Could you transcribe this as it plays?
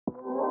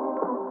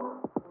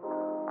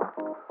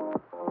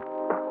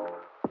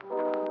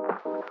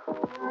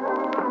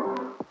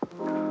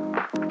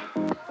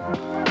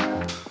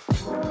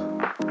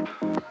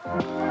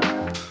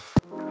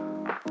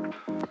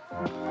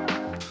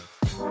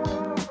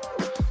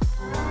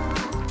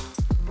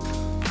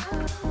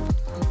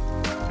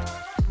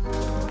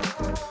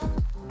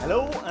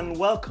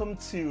welcome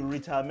to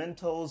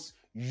Retirementals.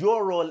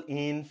 You're all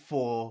in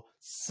for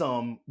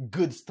some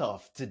good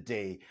stuff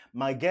today.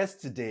 My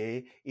guest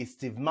today is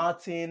Steve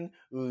Martin,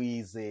 who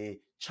is a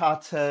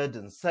chartered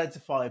and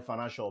certified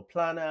financial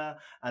planner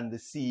and the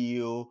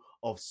CEO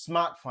of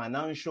Smart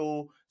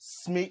Financial.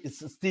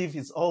 Steve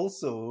is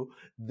also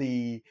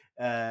the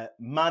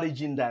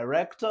managing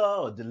director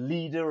or the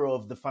leader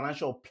of the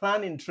Financial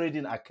Planning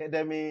Trading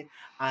Academy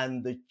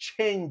and the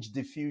Change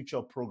the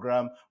Future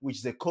program, which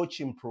is a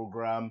coaching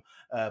program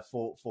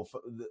for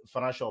the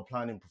financial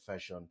planning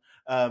profession.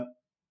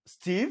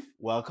 Steve,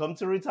 welcome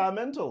to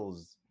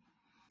Retirementals.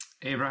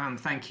 Abraham,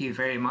 thank you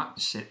very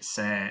much. It's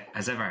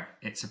as ever,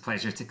 it's a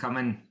pleasure to come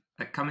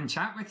and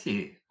chat with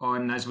you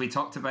on, as we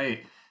talked about,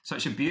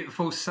 such a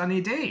beautiful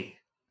sunny day,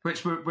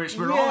 which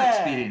we're all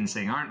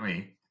experiencing, aren't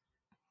we?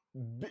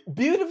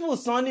 Beautiful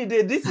sunny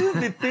day. This is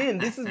the thing.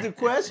 This is the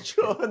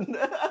question.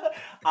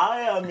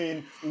 I am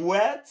in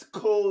wet,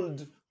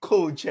 cold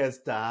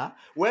Colchester.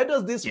 Where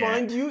does this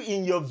find you?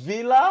 In your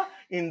villa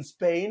in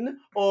Spain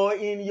or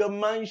in your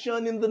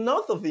mansion in the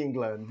north of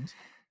England?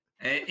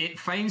 It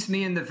finds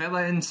me in the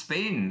villa in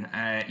Spain.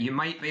 You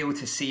might be able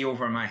to see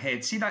over my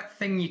head. See that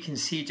thing you can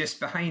see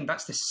just behind?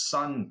 That's the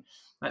sun.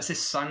 That's the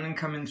sun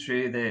coming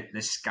through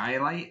the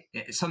skylight.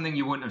 It's something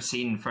you wouldn't have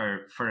seen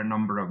for a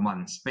number of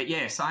months. But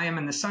yes, I am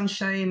in the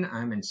sunshine.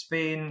 I'm in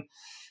Spain.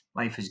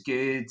 Life is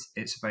good.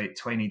 It's about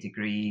 20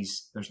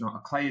 degrees. There's not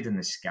a cloud in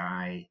the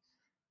sky.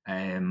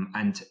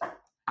 And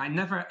I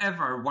never,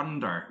 ever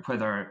wonder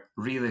whether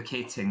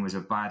relocating was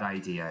a bad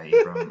idea,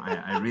 Abram.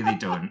 I really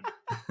don't.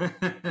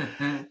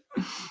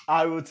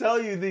 I will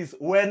tell you this.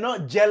 We're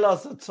not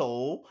jealous at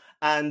all.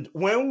 And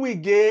when we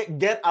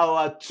get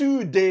our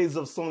 2 days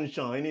of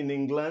sunshine in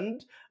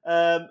England,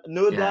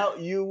 no doubt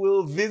you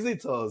will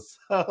visit us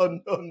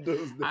on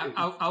those days.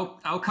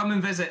 I'll come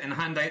and visit and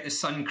hand out the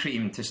sun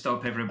cream to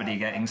stop everybody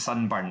getting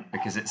sunburnt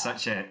because it's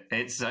such a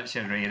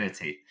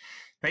rarity.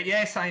 But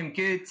yes, I'm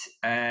good.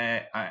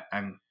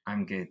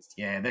 I'm good.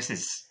 Yeah, this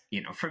is,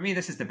 for me,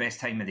 this is the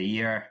best time of the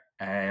year.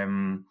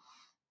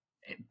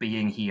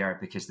 Being here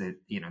because the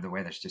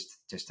weather's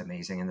just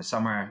amazing. In the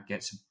summer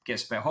gets a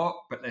bit hot,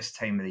 but this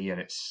time of the year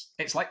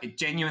it's like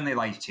genuinely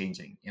life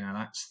changing.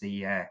 That's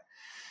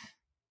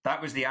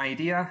that was the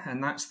idea,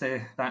 and that's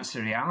the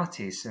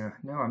reality. So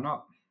no, I'm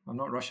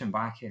not rushing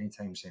back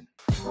anytime soon.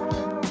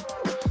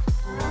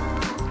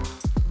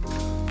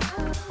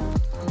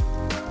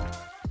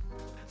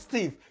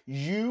 Steve,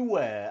 you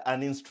were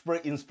an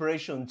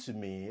inspiration to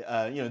me.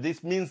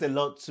 This means a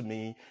lot to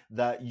me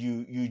that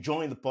you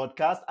joined the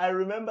podcast. I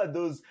remember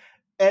those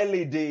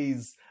early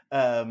days,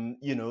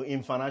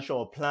 in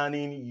financial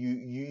planning.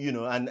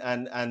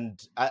 And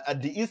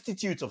at the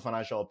Institute of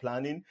Financial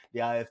Planning,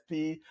 the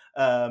IFP,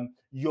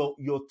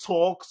 your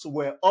talks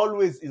were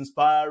always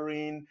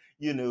inspiring.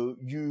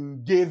 You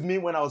gave me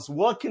when I was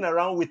walking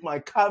around with my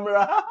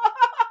camera.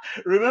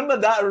 Remember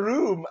that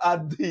room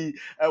at the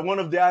one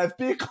of the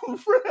IFP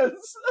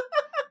conference?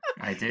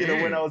 I do.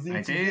 When I was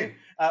interviewing,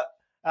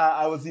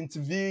 I was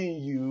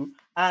interviewing you,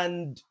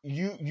 and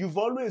you've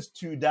always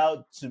stood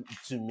out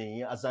to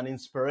me as an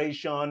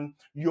inspiration.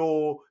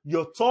 Your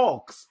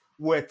talks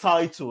were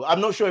titled.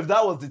 I'm not sure if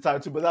that was the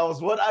title, but that was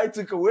what I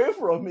took away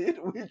from it,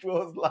 which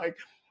was like,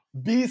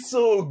 "Be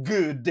so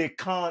good they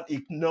can't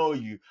ignore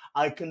you."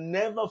 I can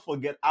never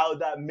forget how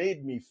that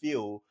made me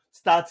feel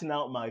starting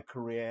out my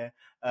career,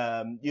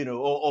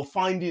 or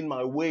finding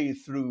my way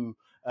through,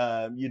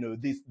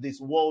 this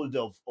world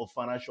of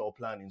financial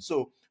planning.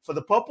 So for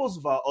the purpose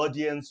of our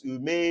audience who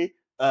may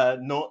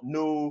not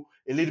know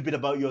a little bit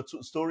about your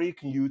story,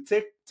 can you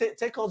take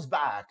us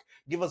back,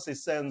 give us a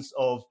sense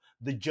of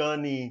the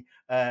journey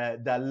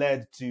that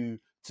led to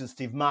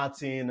Steve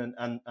Martin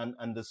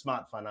and the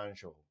Smart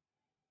Financial?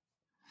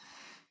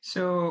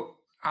 So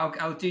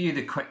I'll do you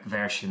the quick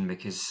version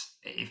because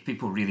if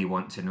people really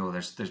want to know,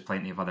 there's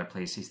plenty of other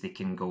places they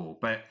can go.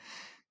 But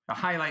the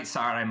highlights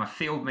are I'm a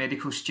failed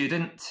medical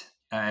student.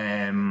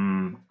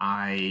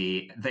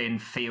 I then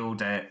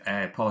failed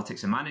at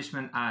politics and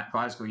management at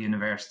Glasgow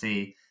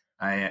University.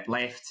 I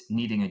left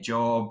needing a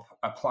job,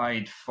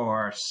 applied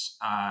for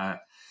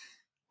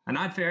an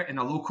advert in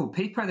a local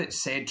paper that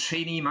said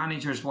trainee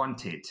managers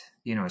wanted.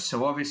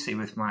 So obviously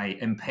with my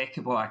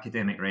impeccable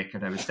academic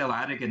record, I was still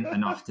arrogant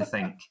enough to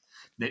think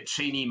that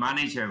trainee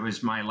manager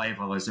was my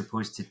level as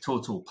opposed to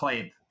total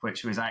pleb,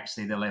 which was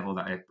actually the level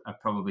that I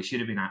probably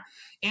should have been at.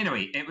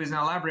 Anyway, it was an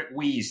elaborate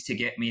wheeze to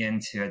get me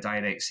into a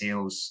direct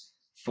sales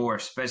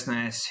force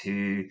business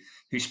who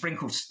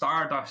sprinkled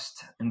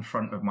stardust in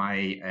front of my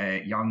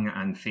young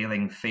and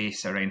failing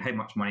face around how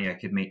much money I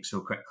could make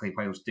so quickly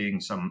whilst doing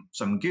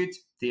some good,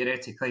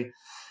 theoretically.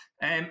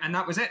 And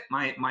that was it.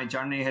 My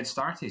journey had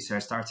started. So I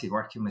started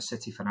working with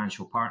City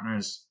Financial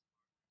Partners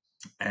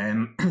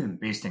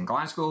based in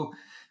Glasgow.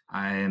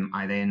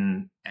 I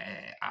then,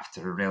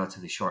 after a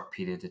relatively short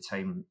period of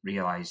time,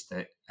 realised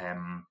that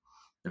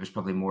there was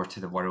probably more to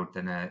the world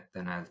than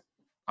a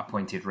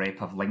appointed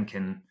rep of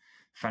Lincoln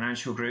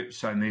Financial Group.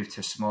 So I moved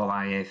to a small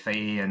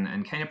IFA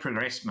and kind of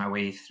progressed my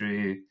way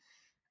through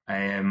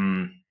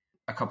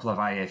a a couple of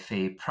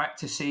IFA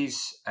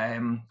practices.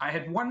 I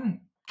had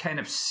one kind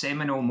of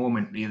seminal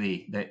moment,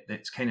 really,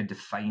 that's kind of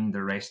defined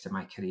the rest of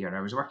my career.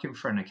 I was working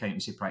for an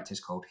accountancy practice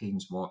called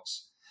Haynes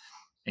Watts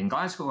in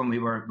Glasgow, and we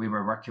were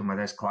working with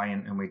this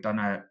client, and we'd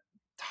done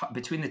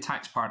between the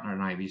tax partner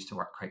and I, we used to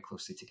work quite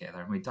closely together,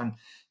 and we'd done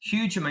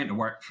huge amount of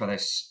work for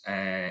this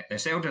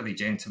elderly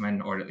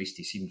gentleman, or at least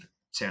he seemed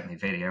certainly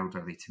very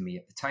elderly to me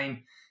at the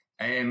time,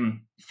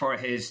 for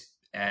his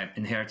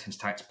inheritance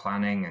tax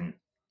planning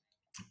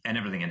and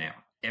everything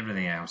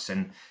else.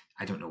 And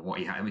I don't know what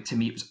he had. I mean, to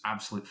me, it was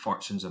absolute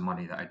fortunes of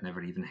money that I'd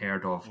never even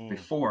heard of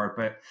before.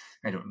 But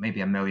I don't know,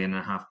 maybe £1.5 million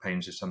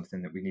or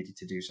something that we needed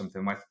to do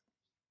something with.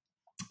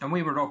 And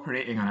we were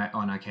operating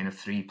on a kind of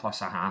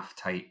 3+1/2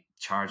 type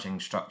charging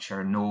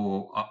structure,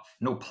 no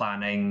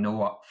planning,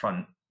 no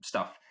upfront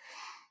stuff.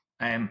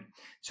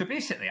 So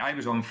basically, I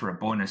was on for a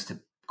bonus to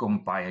go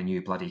and buy a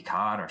new bloody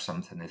car or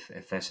something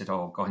if this had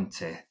all gone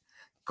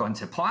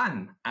to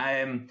plan.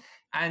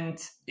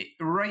 And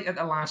right at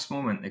the last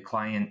moment, the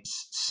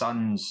client's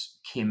sons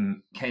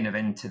came kind of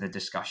into the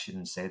discussion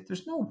and said,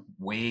 "There's no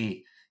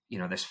way,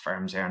 this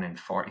firm's earning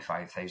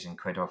 45,000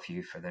 quid off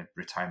you for the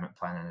retirement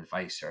planning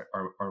advice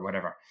or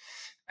whatever."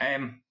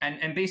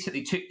 And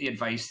basically took the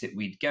advice that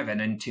we'd given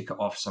and took it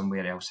off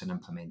somewhere else and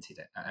implemented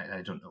it.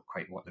 I don't know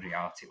quite what the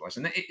reality was.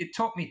 And it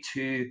taught me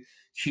two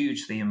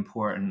hugely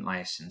important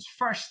lessons.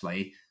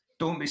 Firstly,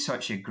 don't be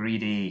such a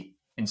greedy,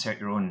 insert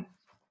your own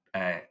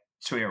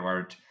swear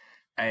word.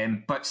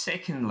 But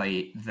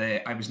secondly,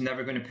 I was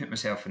never going to put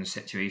myself in a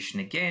situation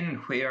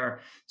again where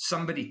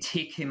somebody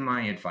taking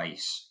my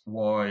advice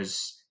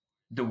was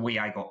the way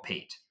I got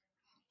paid.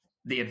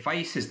 The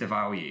advice is the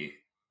value.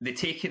 The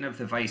taking of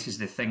the advice is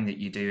the thing that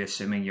you do,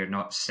 assuming you're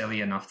not silly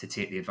enough to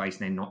take the advice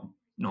and then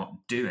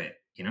not do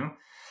it,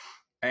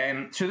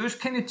 So those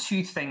kind of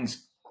two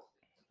things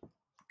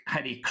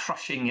had a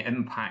crushing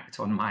impact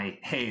on my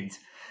head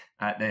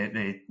at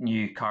the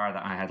new car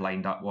that I had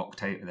lined up,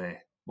 walked out of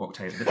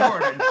the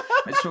door.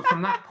 And so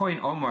from that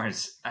point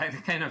onwards, I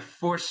kind of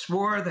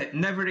forswore that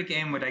never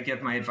again would I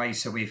give my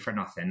advice away for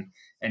nothing,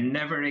 and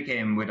never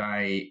again would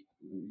I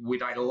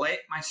let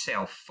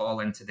myself fall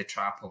into the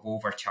trap of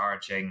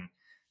overcharging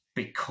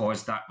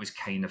because that was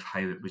kind of how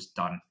it was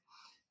done.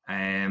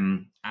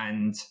 And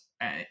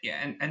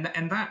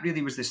that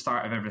really was the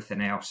start of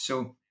everything else.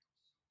 So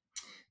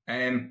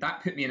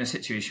that put me in a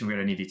situation where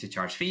I needed to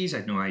charge fees. I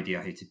had no idea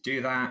how to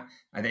do that.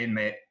 I then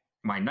met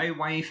my now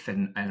wife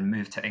and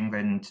moved to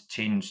England,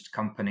 changed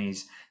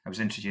companies. I was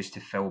introduced to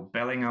Phil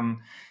Billingham.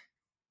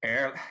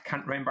 I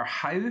can't remember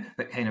how,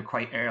 but kind of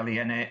quite early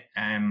in it,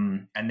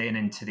 and then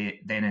into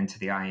the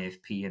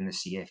IFP and the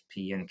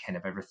CFP, and kind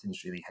of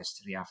everything's really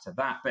history after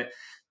that. But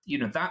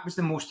that was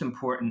the most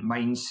important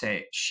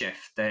mindset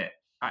shift. That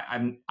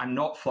I'm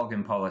not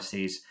flogging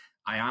policies.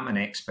 I am an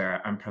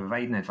expert. I'm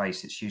providing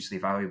advice that's hugely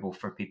valuable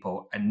for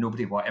people, and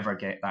nobody will ever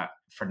get that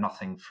for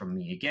nothing from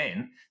me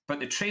again. But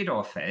the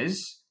trade-off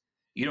is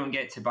you don't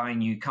get to buy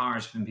new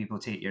cars when people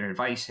take your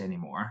advice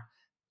anymore.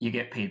 You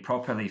get paid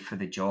properly for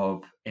the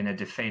job in a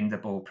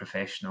defendable,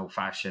 professional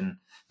fashion.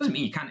 Doesn't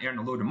mean you can't earn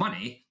a load of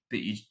money, but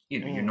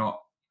you're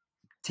not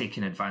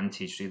taking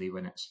advantage really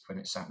when it's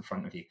sat in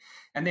front of you.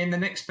 And then the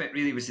next bit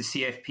really was the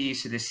CFP.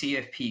 So the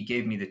CFP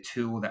gave me the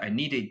tool that I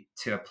needed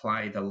to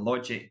apply the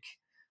logic,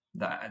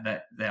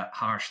 that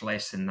harsh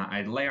lesson that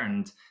I'd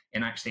learned,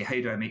 and actually how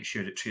do I make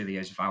sure it truly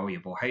is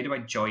valuable? How do I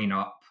join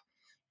up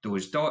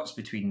those dots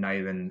between now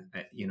and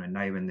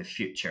the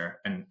future,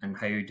 and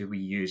how do we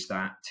use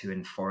that to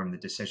inform the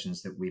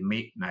decisions that we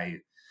make now,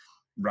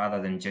 rather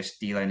than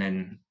just dealing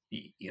in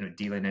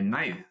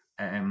now?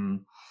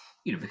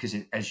 Because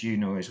as you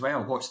know as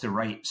well, what's the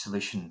right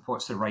solution?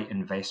 What's the right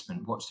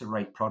investment? What's the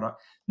right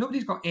product?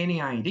 Nobody's got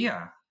any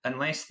idea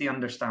unless they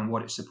understand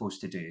what it's supposed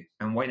to do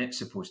and when it's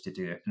supposed to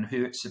do it and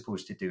who it's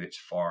supposed to do it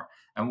for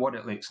and what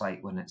it looks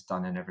like when it's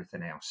done and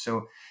everything else.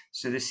 So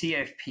the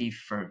CFP,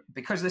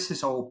 because this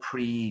is all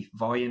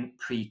pre-Voyant,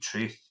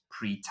 pre-Truth,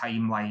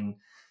 pre-Timeline,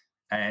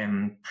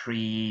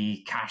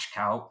 pre-cash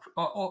cow,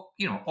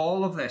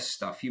 all of this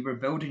stuff. You were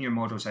building your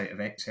models out of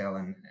Excel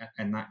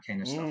and that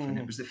kind of stuff. And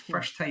it was the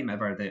first time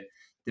ever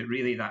that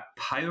really that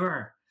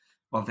power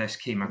of this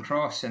came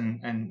across.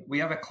 And we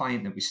have a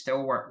client that we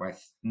still work with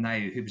now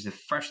who was the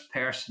first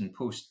person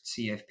post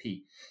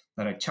CFP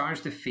that had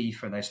charged a fee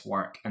for this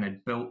work and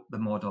had built the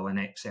model in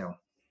Excel.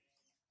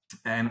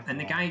 And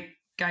the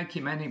guy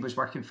came in, he was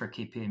working for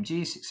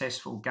KPMG,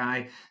 successful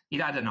guy.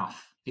 He'd had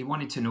enough. He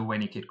wanted to know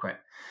when he could quit.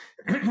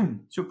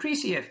 So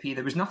pre-CFP,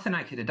 there was nothing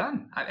I could have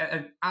done. I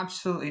had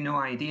absolutely no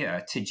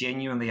idea to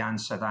genuinely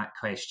answer that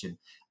question.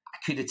 I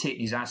could have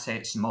taken his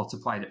assets and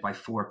multiplied it by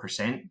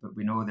 4%, but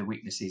we know the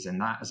weaknesses in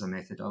that as a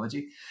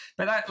methodology.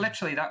 But that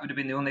would have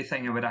been the only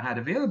thing I would have had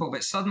available.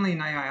 But suddenly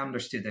now I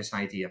understood this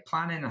idea of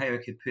planning, how I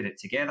could put it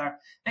together.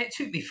 And it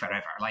took me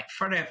forever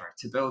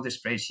to build the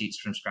spreadsheets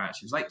from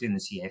scratch. It was like doing the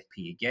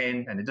CFP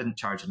again, and I didn't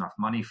charge enough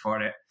money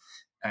for it,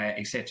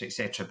 et cetera, et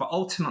cetera. But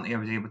ultimately I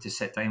was able to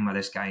sit down with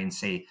this guy and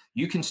say,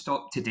 you can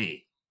stop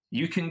today.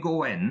 You can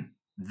go in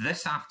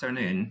this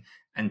afternoon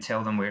and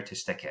tell them where to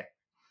stick it.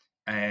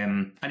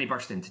 And he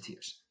burst into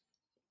tears.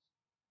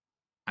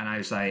 And I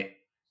was like,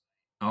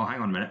 oh,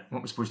 hang on a minute, what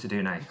am I supposed to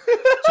do now?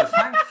 So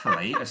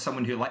thankfully, as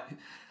someone who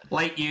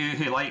like you,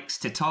 who likes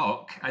to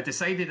talk, I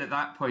decided at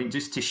that point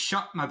just to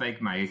shut my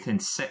big mouth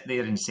and sit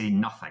there and say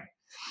nothing,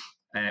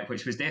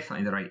 which was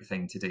definitely the right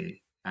thing to do.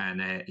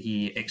 And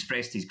he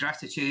expressed his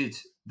gratitude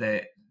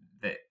that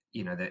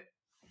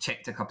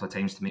checked a couple of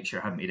times to make sure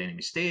I hadn't made any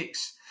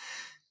mistakes,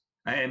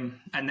 and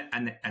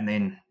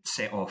then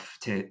set off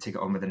to get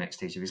on with the next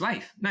stage of his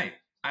life. Now,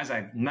 as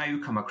I've now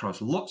come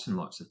across lots and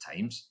lots of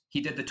times,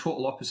 he did the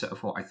total opposite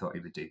of what I thought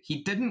he would do.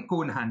 He didn't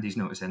go and hand his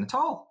notice in at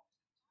all.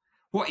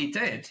 What he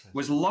did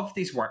was loved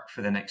his work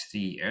for the next 3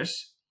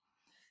 years,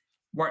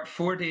 worked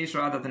 4 days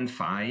rather than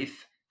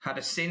 5, had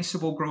a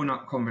sensible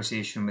grown-up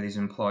conversation with his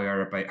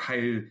employer about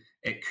how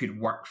it could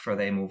work for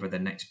them over the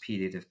next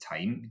period of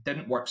time.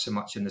 Didn't work so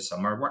much in the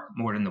summer, worked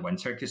more in the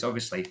winter, because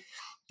obviously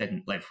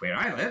didn't live where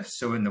I live.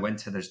 So in the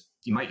winter,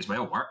 you might as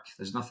well work.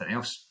 There's nothing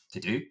else to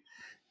do.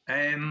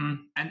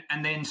 And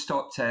then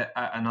stopped at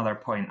another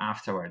point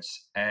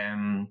afterwards.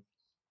 And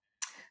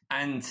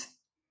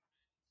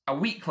a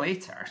week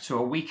later, so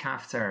a week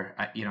after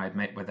I'd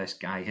met with this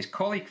guy, his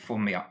colleague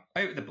phoned me up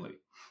out of the blue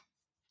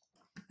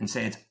and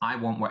said, I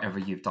want whatever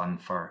you've done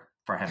for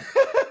him.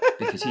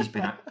 Because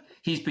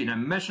he's been a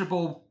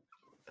miserable...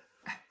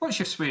 What's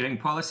your swearing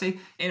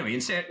policy? Anyway,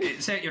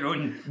 insert your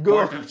own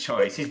word of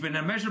choice. He's been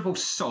a miserable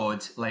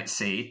sod, let's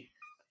say,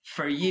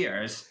 for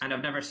years, and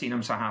I've never seen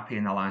him so happy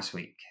in the last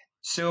week.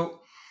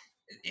 So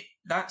it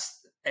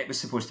was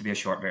supposed to be a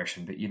short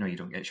version, but you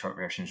don't get short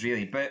versions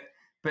really. But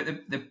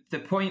the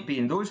point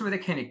being, those were the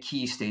kind of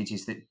key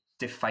stages that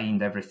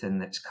defined everything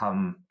that's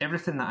come.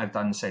 Everything that I've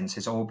done since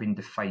has all been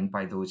defined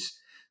by those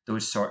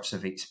sorts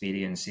of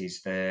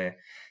experiences. The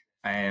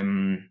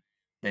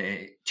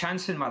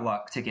chancing my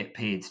luck to get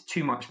paid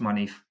too much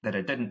money that I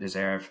didn't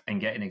deserve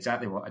and getting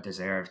exactly what I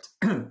deserved,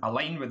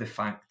 aligned with the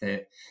fact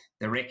that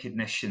the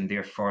recognition,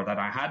 therefore, that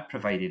I had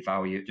provided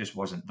value, it just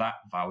wasn't that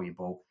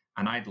valuable,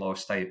 and I'd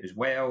lost out as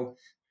well.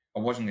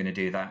 I wasn't going to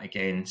do that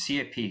again.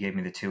 CAP gave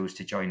me the tools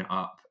to join it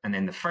up, and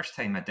then the first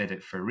time I did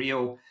it for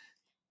real,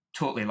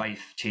 totally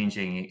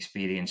life-changing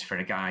experience for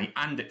a guy,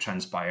 and it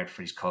transpired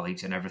for his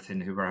colleagues and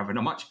everything, who were having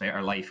a much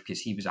better life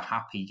because he was a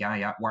happy guy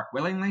at work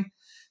willingly,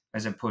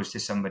 as opposed to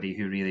somebody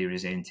who really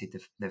resented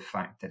the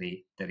fact that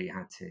he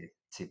had to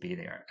be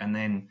there. And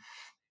then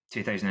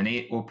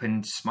 2008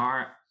 opened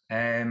Smart.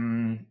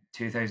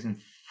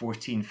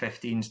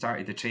 2014-15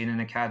 started the training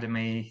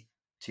academy.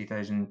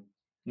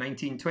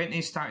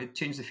 2019-20 started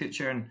Change the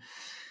Future, and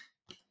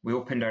we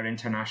opened our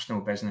international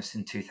business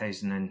in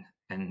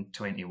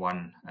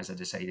 2021 as I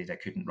decided I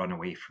couldn't run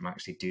away from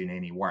actually doing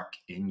any work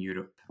in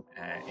Europe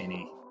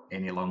any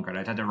longer.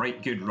 I'd had a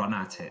right good run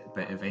at it,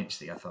 but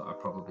eventually I thought I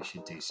probably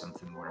should do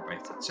something more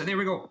about it. So there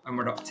we go, and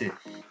we're up to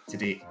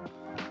date.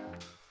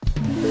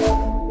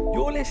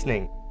 You're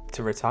listening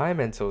to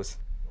Retirementals.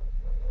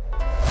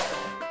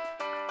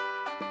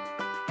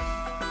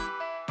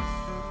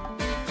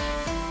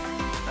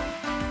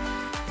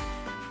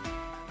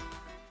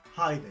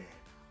 Hi there,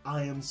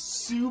 I am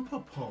super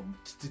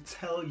pumped to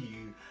tell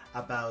you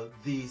about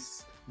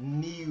this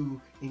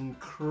new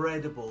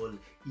incredible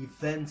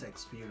event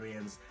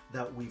experience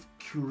that we've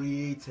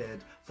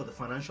created for the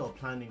financial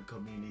planning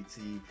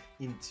community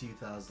in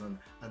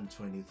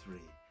 2023.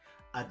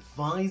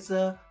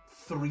 Advisor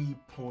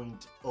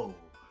 3.0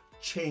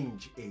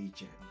 Change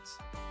Agent.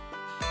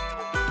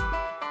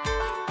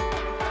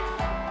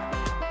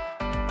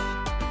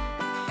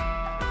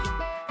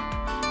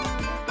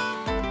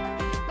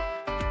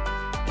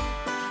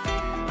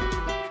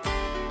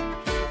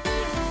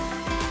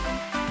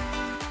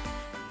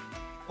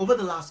 Over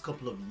the last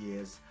couple of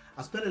years,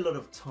 I spent a lot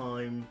of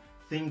time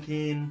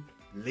thinking,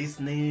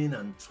 listening,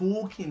 and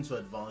talking to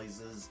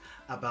advisors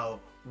about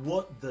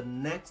what the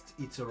next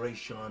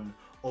iteration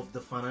of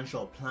the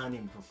financial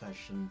planning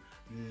profession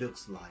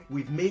looks like.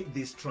 We've made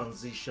this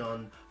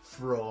transition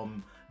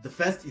from the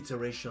first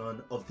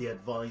iteration of the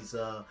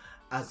advisor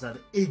as an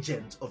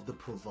agent of the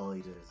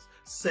providers,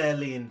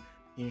 selling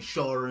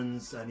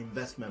insurance and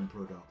investment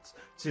products,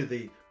 to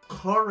the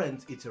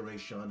current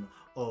iteration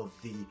of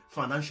the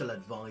financial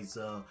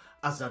advisor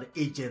as an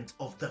agent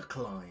of the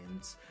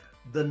client.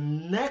 The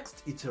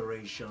next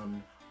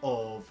iteration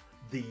of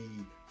the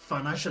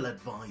financial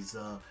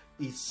advisor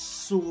is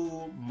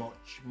so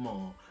much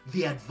more.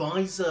 The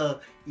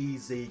advisor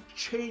is a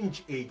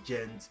change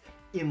agent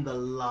in the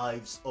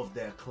lives of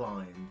their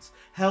clients,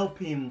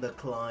 helping the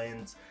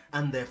clients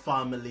and their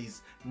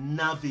families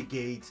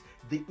navigate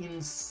the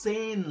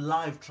insane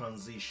life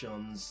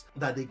transitions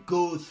that they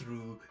go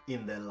through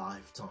in their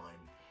lifetime.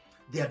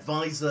 The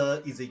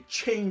advisor is a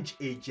change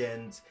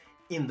agent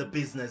in the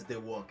business they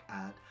work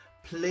at,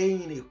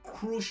 playing a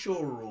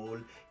crucial role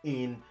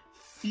in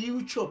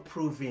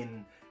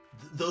future-proofing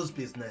those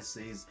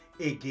businesses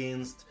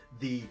against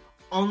the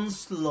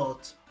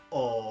onslaught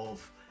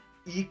of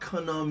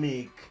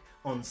economic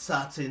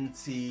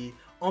uncertainty,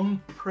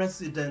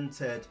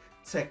 unprecedented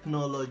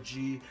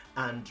technology,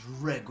 and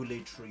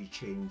regulatory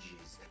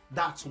changes.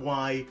 That's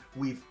why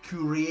we've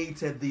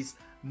curated this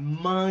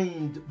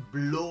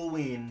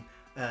mind-blowing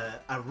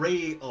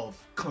array of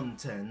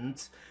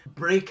content,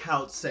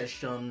 breakout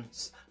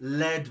sessions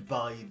led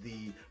by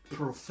the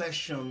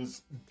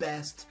profession's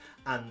best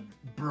and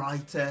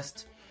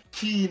brightest,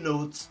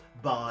 keynotes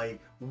by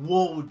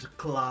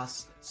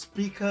world-class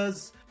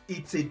speakers.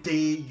 It's a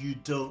day you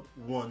don't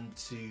want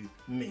to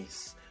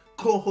miss.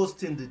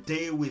 Co-hosting the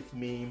day with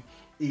me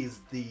is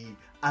the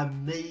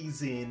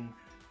amazing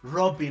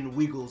Robin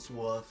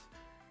Wigglesworth,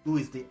 who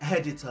is the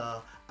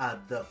editor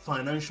at the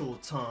Financial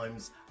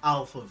Times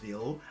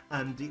Alphaville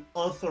and the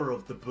author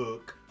of the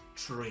book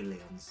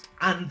Trillions.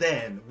 And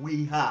then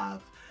we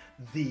have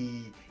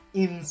the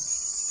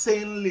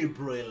insanely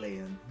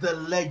brilliant, the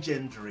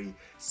legendary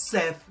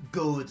Seth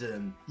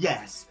Godin.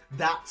 Yes,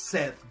 that's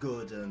Seth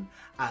Godin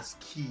as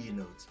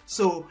keynote.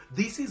 So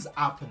this is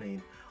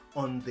happening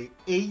on the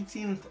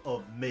 18th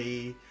of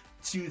May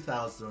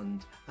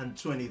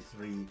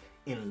 2023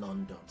 in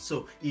London.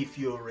 So if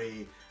you're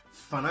a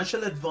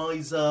financial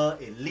advisor,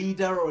 a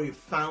leader or a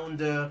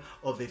founder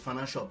of a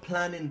financial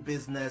planning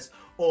business,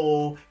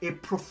 or a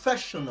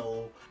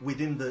professional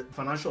within the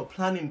financial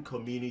planning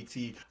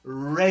community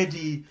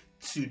ready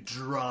to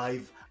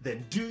drive,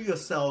 then do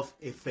yourself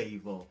a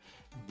favor.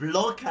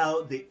 Block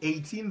out the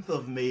 18th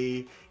of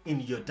May in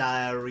your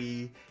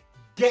diary.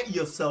 Get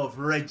yourself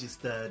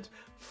registered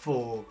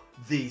for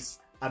this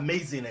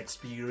amazing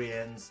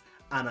experience,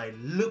 and I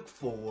look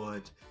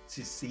forward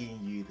to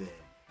seeing you there.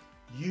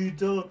 You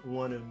don't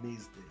want to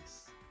miss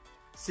this.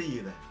 See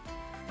you there.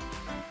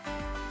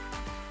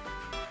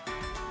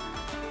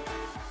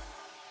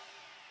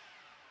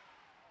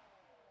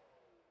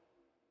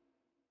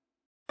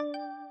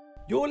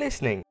 You're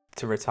listening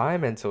to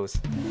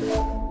Retirementals.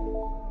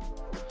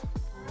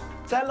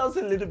 Tell us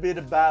a little bit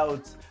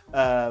about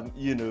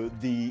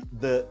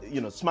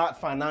the Smart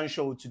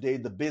Financial today,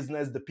 the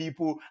business, the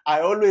people.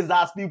 I always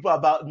ask people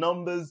about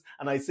numbers,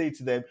 and I say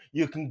to them,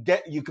 you can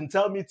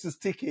tell me to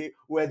stick it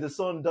where the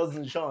sun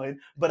doesn't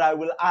shine, but I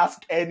will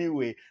ask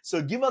anyway.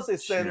 So give us a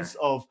sense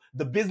of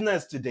the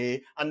business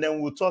today, and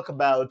then we'll talk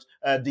about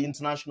the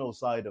international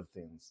side of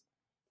things.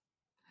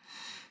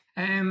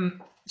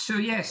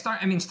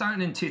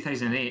 Starting in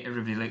 2008,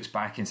 everybody looks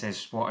back and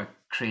says, what a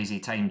crazy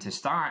time to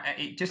start.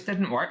 It just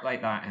didn't work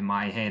like that in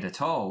my head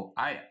at all.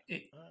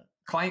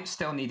 Clients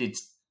still needed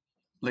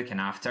looking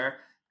after.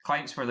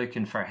 Clients were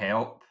looking for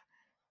help.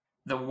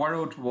 The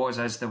world was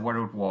as the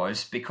world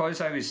was.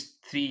 Because I was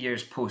 3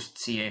 years post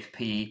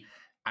CFP,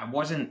 I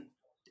wasn't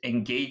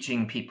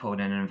engaging people in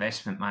an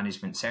investment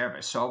management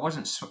service. So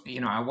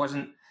I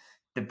wasn't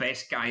the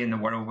best guy in the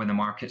world when the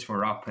markets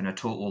were up and a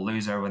total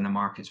loser when the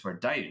markets were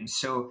down.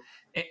 So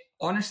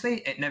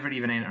honestly, it never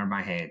even entered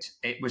my head.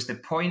 It was the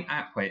point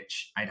at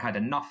which I'd had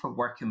enough of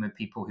working with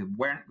people who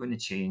weren't going to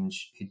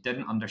change, who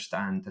didn't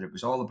understand that it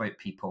was all about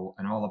people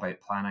and all about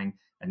planning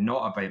and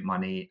not about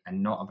money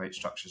and not about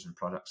structures and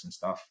products and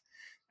stuff.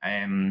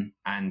 And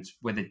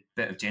with a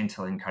bit of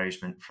gentle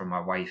encouragement from my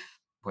wife,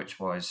 which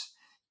was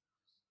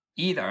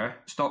either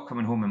stop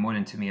coming home and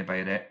moaning to me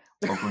about it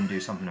or go and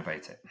do something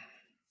about it.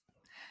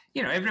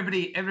 You know,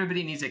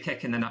 everybody needs a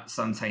kick in the nuts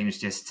sometimes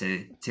just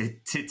to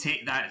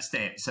take that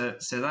step. So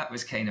that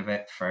was kind of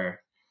it for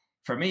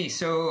me.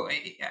 So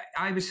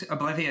I was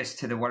oblivious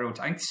to the world.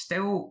 I'm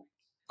still,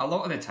 a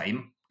lot of the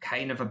time,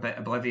 kind of a bit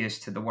oblivious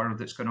to the world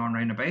that's going on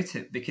around about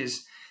it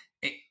because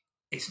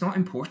it's not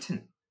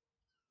important.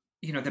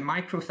 You know, the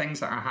micro things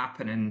that are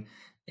happening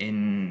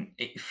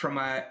from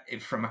a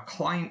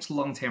client's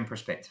long-term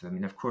perspective. I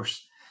mean, of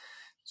course,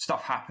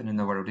 stuff happen in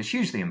the world is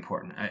hugely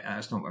important.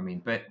 That's not what I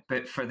mean.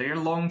 But for their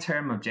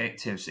long-term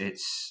objectives,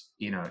 it's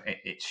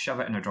shove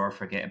it in a drawer,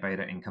 forget about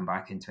it, and come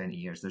back in 20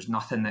 years. There's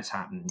nothing that's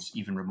happened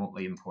even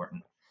remotely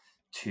important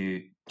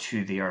to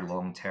their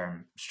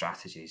long-term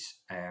strategies.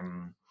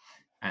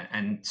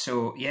 And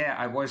so, yeah,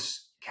 I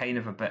was kind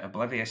of a bit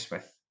oblivious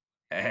with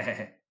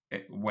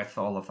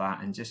all of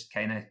that and just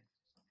kind of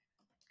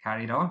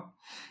carried on.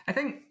 I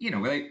think,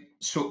 without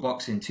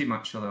soapboxing too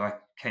much, although I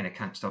kind of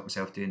can't stop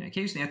myself doing it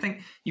occasionally, I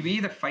think you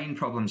either find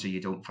problems or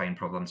you don't find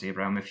problems,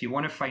 Abraham. If you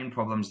want to find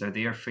problems, they're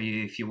there for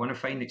you. If you want to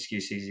find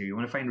excuses, if you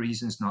want to find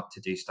reasons not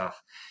to do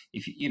stuff,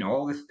 if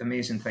all the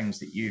amazing things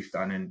that you've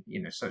done and,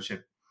 such a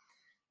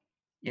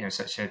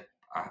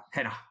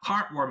kind of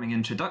heartwarming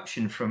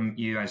introduction from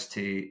you as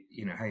to,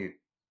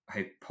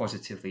 how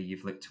positively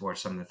you've looked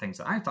towards some of the things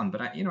that I've done.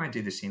 But I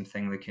do the same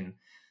thing looking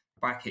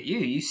back at you.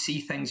 You see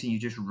things and you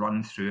just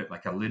run through it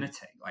like a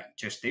lunatic. Like,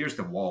 just there's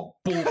the wall.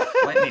 Boom,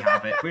 let me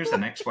have it. Where's the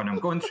next one? I'm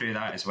going through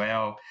that as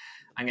well.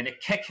 I'm going to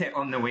kick it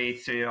on the way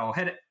through. I'll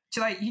hit it.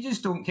 So, you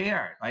just don't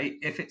care. Right?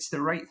 If it's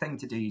the right thing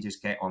to do, you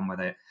just get on with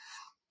it.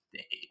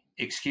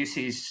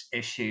 Excuses,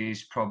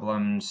 issues,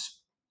 problems,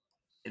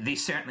 they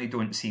certainly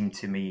don't seem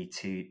to me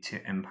to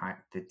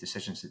impact the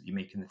decisions that you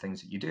make and the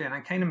things that you do. And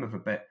I kind of have a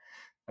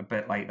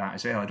bit like that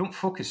as well. I don't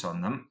focus on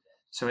them.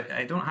 So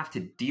I don't have to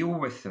deal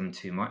with them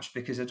too much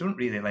because I don't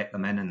really let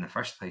them in the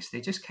first place.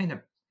 They just kind of,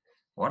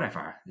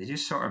 whatever. They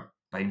just sort of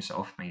bounce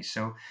off me.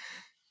 So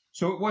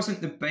it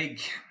wasn't the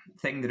big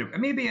thing that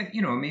maybe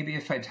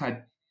if I'd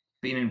had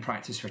been in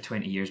practice for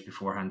 20 years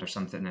beforehand or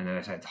something, and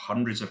I had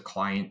hundreds of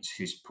clients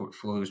whose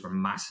portfolios were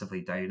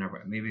massively down,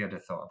 or maybe I'd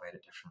have thought about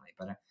it differently,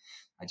 but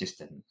I just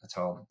didn't at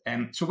all.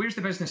 So where's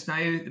the business now?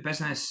 The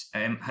business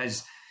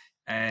has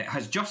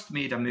just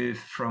made a move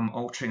from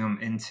Altrincham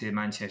into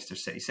Manchester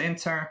city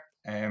centre,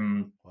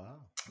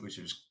 Wow. which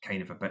was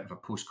kind of a bit of a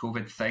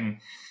post-COVID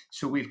thing.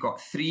 So we've got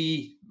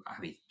three,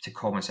 to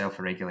call myself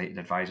a regulated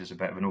advisor is a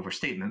bit of an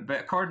overstatement, but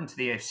according to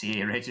the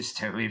FCA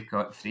register, we've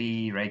got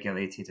 3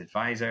 regulated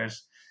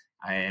advisors.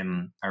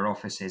 Our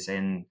office is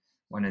in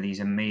one of these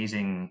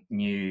amazing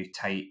new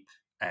type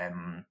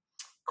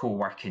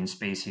co-working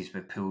spaces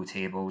with pool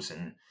tables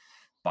and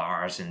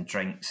bars and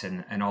drinks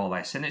and all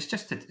this. And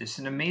it's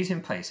an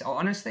amazing place.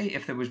 Honestly,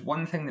 if there was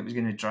one thing that was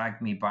going to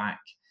drag me back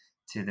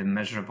to the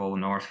miserable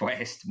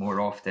Northwest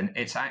more often,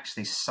 it's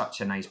actually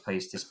such a nice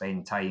place to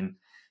spend time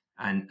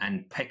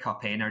and pick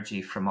up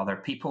energy from other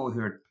people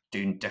who are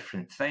doing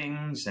different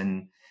things.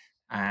 And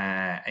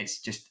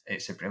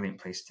it's a brilliant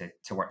place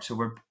to work.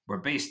 So we're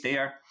based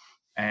there.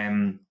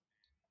 And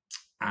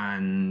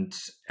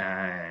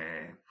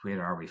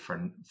where are we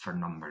for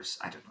numbers?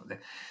 I don't know.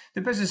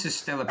 The business is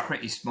still a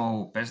pretty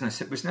small business.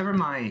 It was never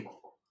my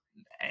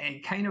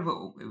kind of,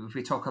 if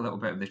we talk a little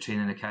bit of the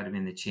training academy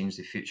and the Change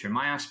the Future,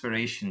 my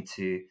aspiration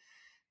to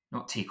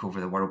not take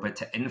over the world, but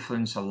to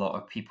influence a lot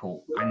of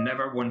people. I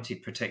never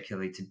wanted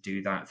particularly to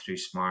do that through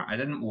smart. I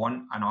didn't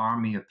want an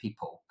army of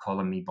people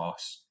calling me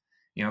boss.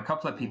 You know, a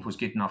couple of people's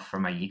good enough for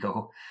my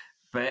ego,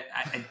 but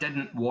I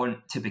didn't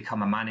want to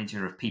become a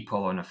manager of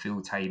people on a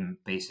full-time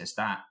basis.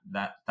 That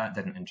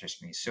didn't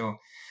interest me. So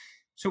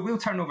we'll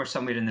turn over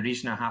somewhere in the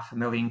region of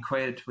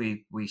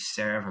 £500,000. We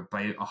serve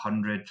about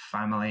 100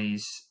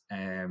 families.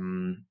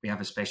 We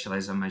have a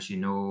specialism, as you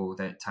know,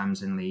 that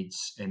Tamsin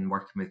leads in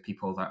working with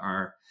people that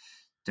are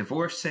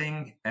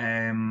divorcing.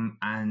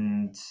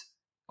 And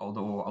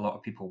although a lot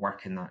of people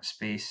work in that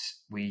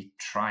space, we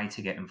try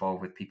to get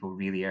involved with people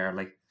really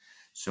early.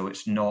 So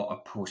it's not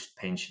a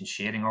post-pension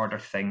sharing order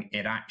thing.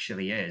 It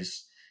actually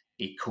is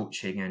a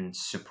coaching and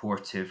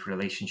supportive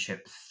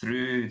relationship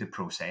through the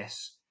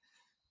process,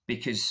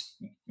 because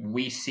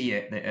we see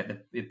it that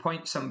at the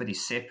point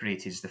somebody's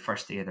separated is the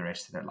first day of the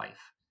rest of their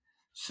life.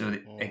 So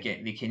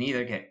again, they can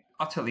either get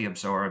utterly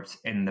absorbed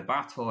in the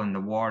battle and the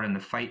war and the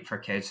fight for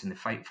kids and the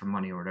fight for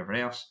money or whatever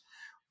else,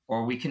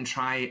 or we can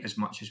try as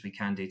much as we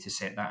can do to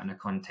set that in a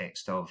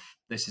context of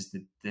this is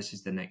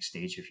the next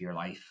stage of your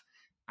life,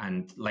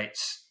 and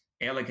let's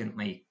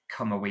elegantly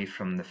come away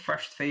from the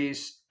first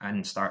phase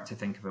and start to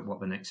think about what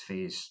the next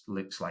phase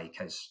looks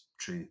like, as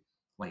true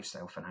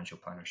lifestyle financial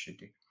planners should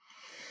do.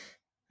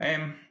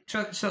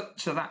 So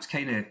that's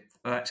kind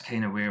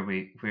of where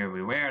we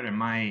were, and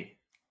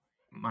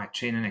my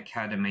training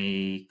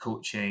academy,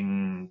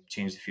 coaching,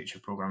 Change the Future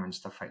program and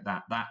stuff like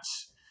that.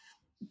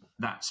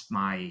 That's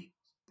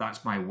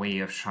my way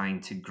of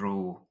trying to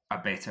grow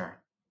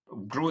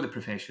the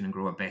profession and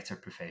grow a better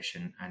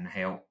profession and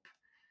help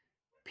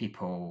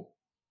people.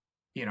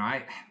 You know,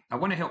 I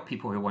want to help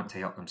people who want to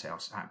help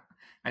themselves.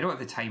 I don't have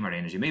the time or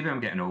energy. Maybe I'm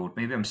getting old.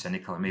 Maybe I'm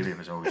cynical. Or maybe I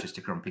was always just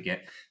a grumpy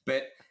git.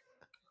 But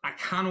I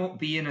cannot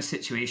be in a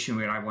situation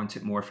where I want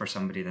it more for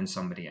somebody than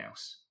somebody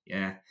else.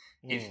 Yeah.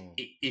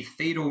 If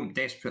they don't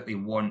desperately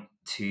want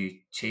to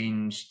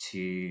change,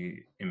 to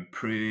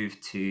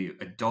improve, to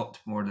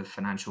adopt more of the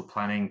financial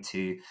planning,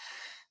 to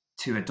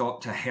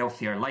adopt a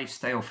healthier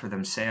lifestyle for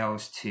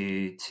themselves,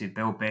 to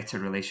build better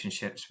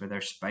relationships with their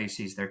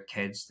spouses, their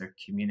kids, their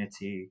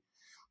community,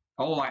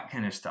 all that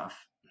kind of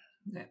stuff,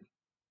 the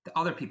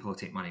other people will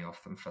take money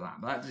off them for that.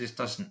 But it just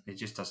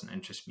doesn't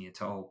interest me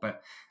at all.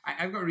 But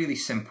I've got a really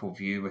simple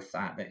view with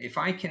that if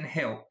I can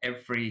help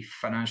every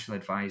financial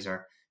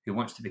advisor who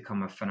wants to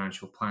become a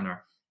financial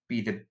planner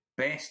be the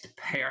best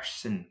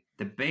person,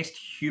 the best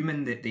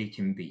human that they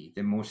can be,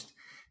 the most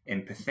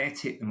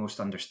empathetic, the most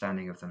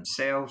understanding of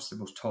themselves, the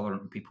most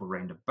tolerant of people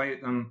around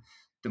about them,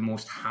 the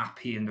most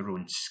happy in their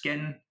own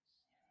skin,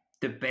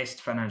 the best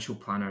financial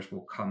planners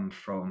will come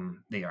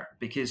from there.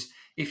 Because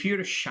if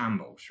you're a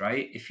shambles,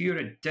 right? If you're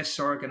a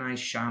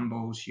disorganized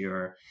shambles,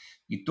 you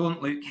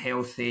don't look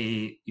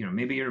healthy,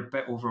 maybe you're a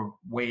bit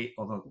overweight,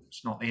 although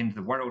it's not the end of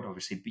the world,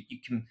 obviously, but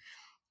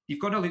you've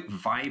got to look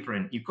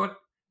vibrant. You've got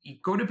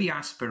to be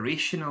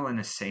aspirational in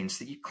a sense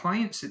that your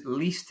clients at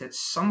least at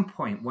some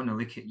point want to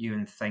look at you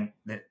and think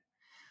that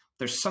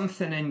there's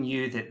something in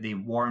you that they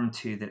warm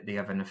to, that they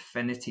have an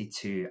affinity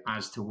to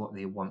as to what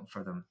they want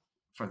for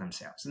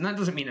themselves. And that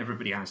doesn't mean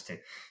everybody has to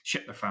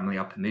ship their family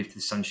up and move to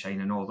the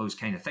sunshine and all those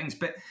kind of things.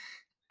 But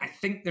I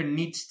think there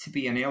needs to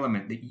be an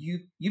element that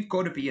you've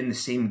got to be in the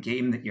same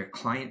game that your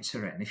clients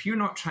are in. If you're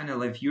not trying to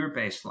live your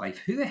best life,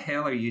 who the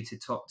hell are you to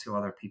talk to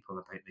other people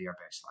about their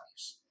best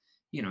lives?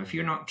 If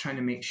you're not trying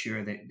to make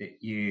sure that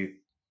you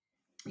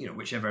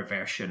whichever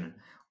version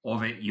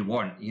of it you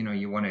want,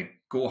 you want to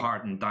go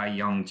hard and die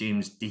young,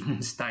 James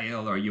Dean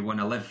style, or you want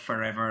to live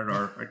forever,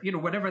 or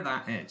whatever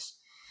that is,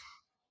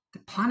 the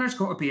planner's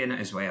got to be in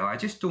it as well. I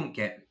just don't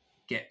get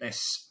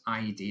this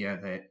idea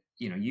that,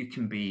 you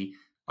can be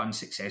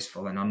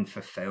unsuccessful and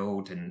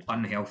unfulfilled and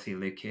unhealthy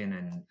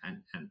looking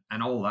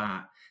and all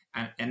that,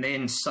 and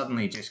then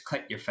suddenly just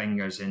click your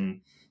fingers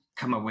and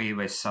come away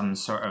with some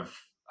sort of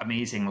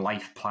amazing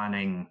life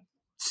planning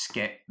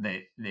skit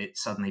that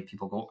suddenly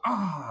people go,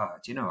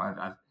 do you know,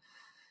 I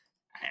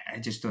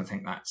just don't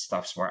think that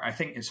stuff's work. I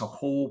think it's a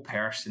whole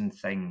person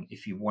thing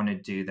if you want to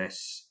do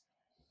this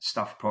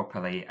stuff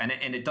properly. And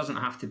it doesn't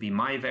have to be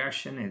my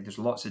version. There's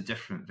lots of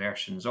different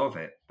versions of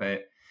it.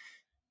 But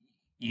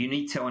you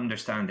need to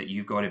understand that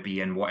you've got to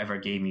be in whatever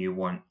game you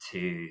want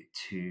to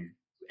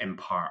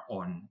impart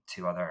on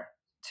to other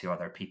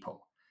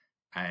people.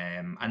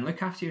 And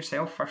look after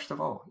yourself, first of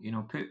all.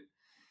 If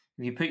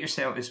you put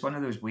yourself, it's one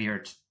of those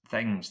weird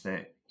things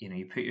that,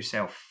 you put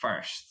yourself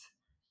first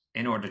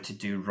in order to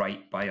do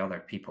right by other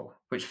people,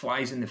 which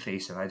flies in the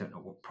face of, I don't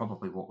know,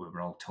 probably what we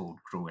were all told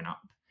growing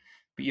up.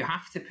 But you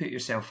have to put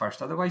yourself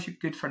first, otherwise you're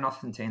good for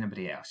nothing to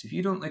anybody else. If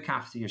you don't look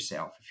after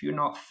yourself, if you're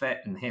not fit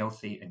and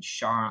healthy and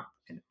sharp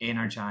and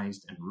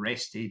energized and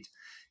rested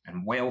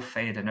and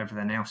well-fed and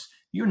everything else,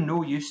 you're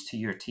no use to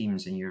your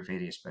teams and your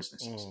various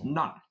businesses.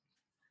 None.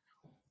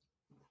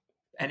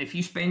 And if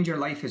you spend your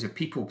life as a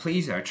people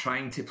pleaser,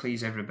 trying to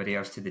please everybody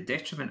else to the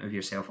detriment of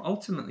yourself,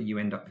 ultimately you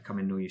end up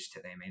becoming no use to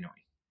them anyway.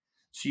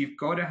 So you've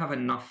got to have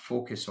enough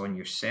focus on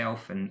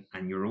yourself and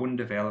your own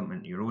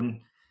development, your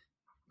own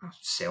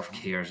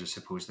self-care is, I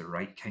suppose, the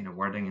right kind of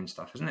wording and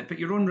stuff, isn't it? But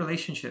your own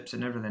relationships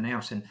and everything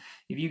else. And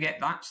if you get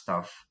that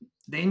stuff,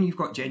 then you've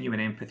got genuine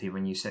empathy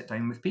when you sit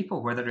down with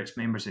people, whether it's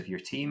members of your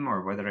team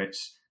or whether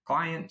it's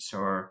clients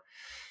or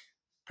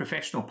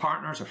professional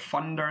partners or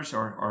funders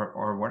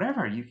or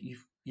whatever.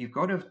 You've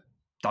got to have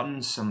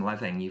done some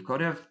living. You've got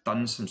to have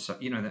done some,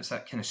 that's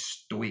that kind of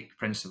stoic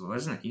principle,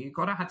 isn't it? You've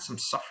got to have had some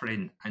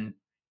suffering and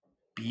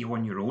be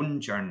on your own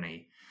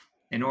journey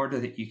in order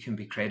that you can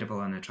be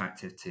credible and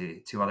attractive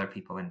to other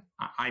people, and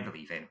I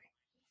believe anyway.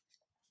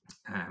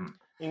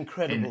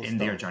 Incredible in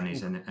their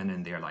journeys and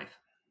in their life.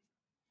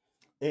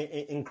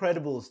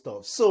 Incredible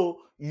stuff.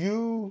 So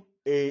you,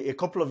 a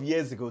couple of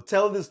years ago,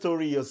 tell the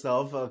story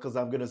yourself because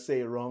I'm going to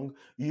say it wrong.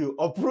 You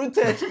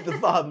uprooted the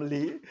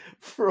family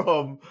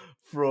from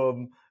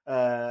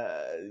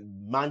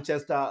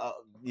Manchester,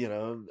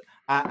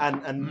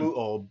 and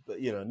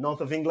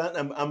north of England,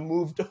 and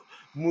moved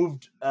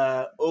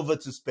over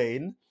to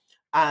Spain.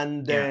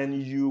 And then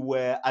you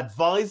were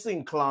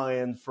advising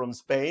clients from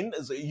Spain.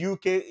 So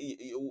UK,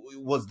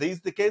 was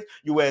this the case?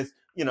 You were,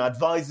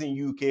 advising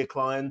UK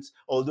clients,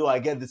 although I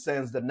get the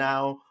sense that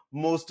now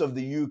most of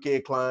the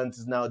UK clients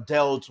is now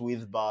dealt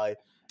with by,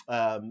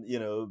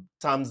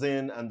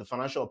 Tamsin and the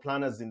financial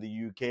planners in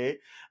the UK.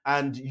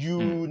 And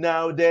you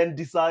now then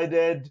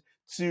decided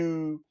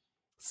to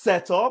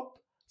set up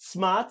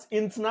Smart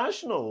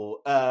International,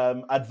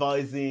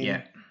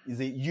 advising, is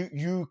it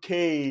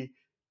UK,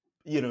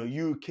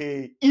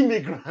 UK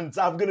immigrants.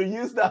 I'm going to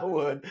use that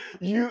word.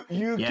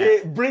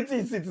 UK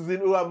British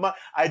citizen who are.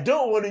 I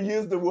don't want to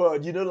use the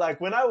word.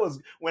 Like when I was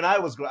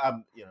growing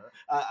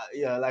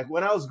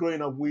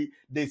up,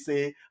 they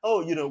say,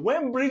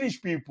 when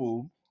British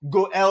people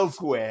go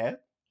elsewhere,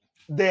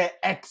 they're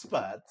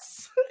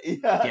expats.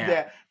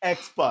 They're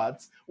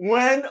expats.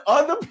 When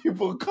other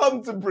people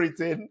come to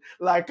Britain,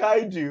 like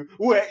I do,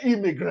 we're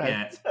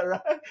immigrants.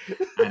 Right?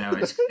 I know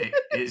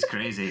it's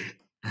crazy.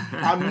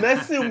 I'm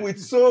messing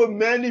with so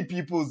many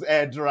people's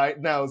head right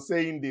now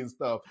saying this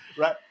stuff,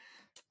 right?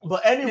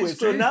 But anyway,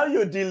 so now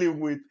you're dealing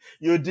with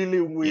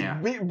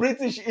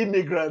British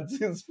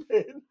immigrants in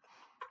Spain.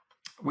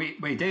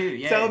 We do,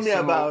 yeah. Tell me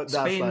about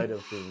that side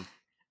of things.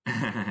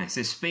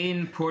 So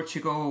Spain,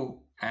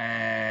 Portugal,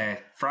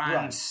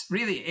 France,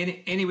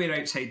 really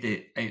anywhere outside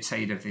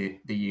of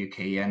the UK,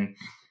 and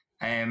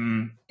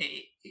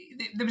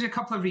there was a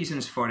couple of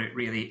reasons for it.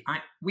 Really,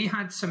 we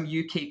had some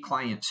UK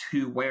clients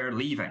who were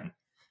leaving.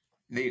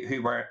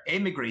 Who were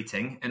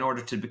emigrating in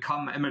order to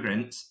become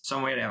immigrants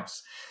somewhere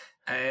else.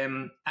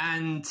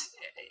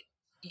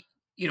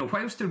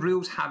 Whilst the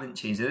rules haven't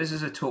changed, this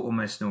is a total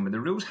misnomer,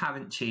 the rules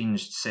haven't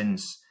changed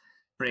since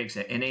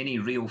Brexit in any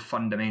real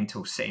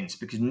fundamental sense,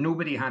 because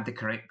nobody had the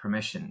correct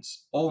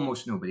permissions.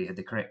 Almost nobody had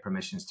the correct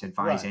permissions to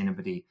advise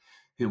anybody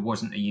who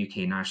wasn't a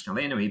UK national.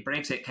 Anyway,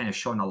 Brexit kind of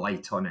shone a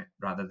light on it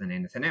rather than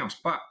anything else.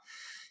 But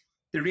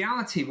the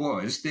reality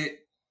was that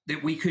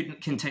we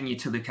couldn't continue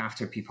to look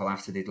after people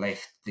after they'd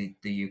left the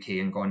UK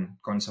and gone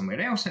somewhere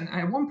else. And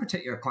I had one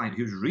particular client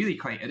who was really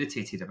quite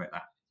irritated about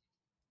that.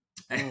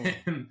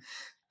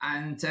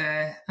 And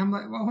I'm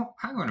like, well,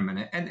 hang on a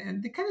minute.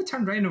 And they kind of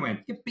turned around and went,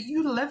 yeah, but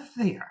you live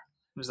there.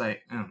 I was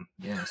like,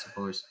 yeah, I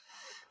suppose.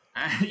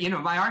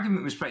 My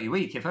argument was pretty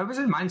weak. If I was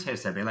in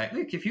Manchester, I'd be like,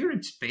 look, if you're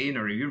in Spain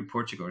or you're in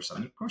Portugal or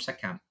something, of course I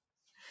can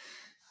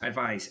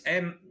advise.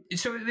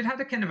 So we'd had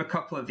a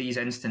couple of these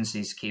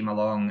instances came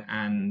along,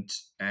 and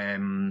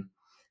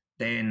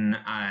then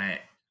I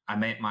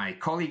met my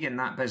colleague in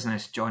that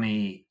business,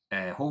 Johnny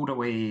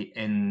Holdaway,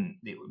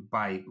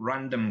 by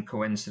random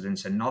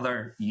coincidence,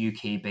 another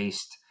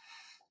UK-based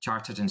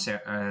chartered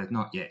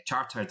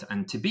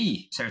and to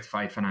be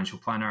certified financial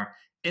planner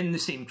in the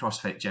same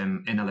CrossFit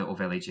gym in a little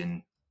village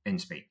in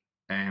Spain.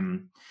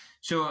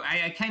 So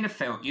I kind of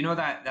felt,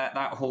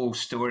 that whole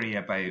story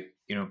about,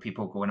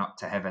 people going up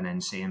to heaven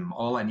and saying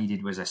all I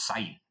needed was a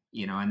sign,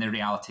 and the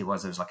reality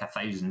was there was like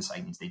 1,000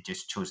 signs. They'd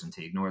just chosen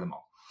to ignore them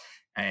all.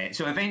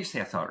 So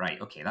eventually I thought, right,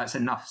 okay, that's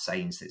enough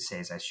signs that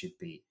says I should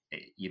be,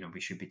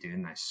 we should be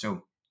doing this.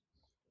 So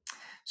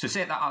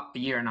set that up a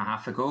year and a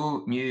half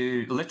ago,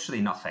 knew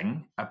literally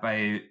nothing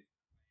about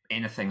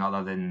anything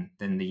other than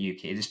the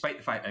UK, despite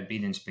the fact I'd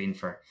been in Spain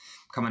for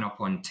coming up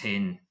on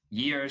 10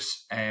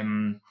 years.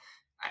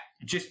 I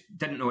just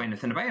didn't know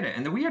anything about it.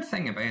 And the weird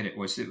thing about it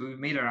was that we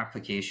made our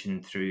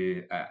application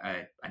through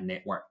a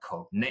network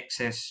called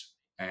Nexus,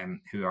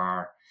 who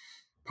are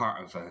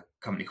part of a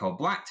company called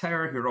Black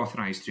Tower, who are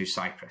authorised through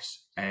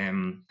Cyprus.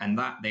 And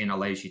that then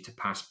allows you to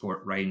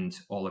passport round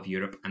all of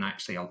Europe and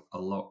actually a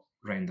lot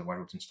around the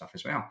world and stuff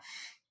as well.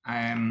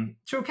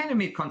 So we kind of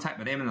made contact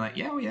with them and they're like,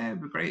 yeah,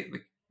 it'd be great.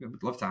 We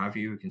would love to have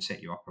you. We can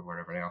set you up or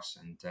whatever else.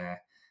 And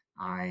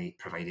I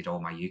provided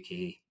all my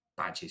UK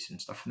badges and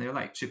stuff. And they're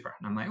like, super.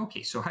 And I'm like,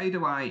 okay, so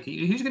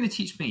who's going to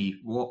teach me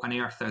what on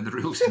earth are the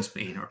rules in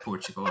Spain or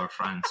Portugal or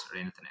France or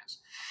anything else?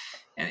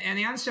 And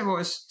the answer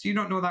was, do you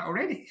not know that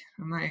already?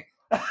 I'm like,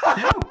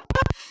 no.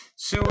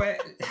 So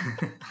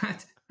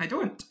I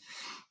don't.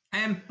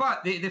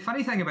 But the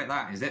funny thing about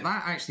that is that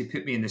actually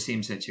put me in the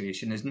same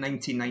situation as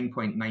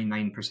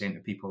 99.99%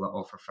 of people that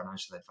offer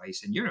financial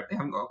advice in Europe. They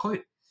haven't got a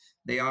clue.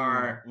 They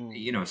are,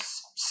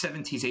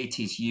 70s,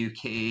 80s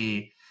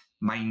UK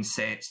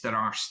mindsets. There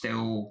are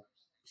still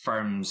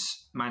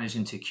firms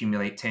managing to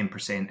accumulate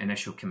 10%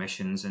 initial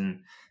commissions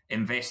and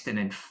investing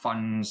in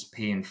funds,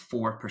 paying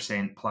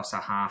 4% plus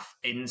a half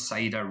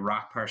inside a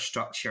wrapper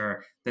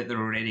structure that they're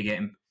already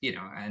getting,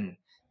 and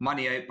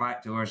money out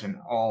back doors and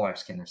all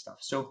this kind of stuff.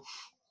 So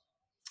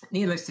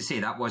needless to say,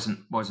 that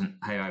wasn't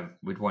how I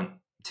would want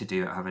to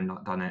do it, having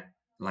not done it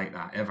like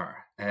that ever.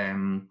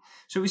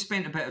 So we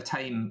spent a bit of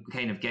time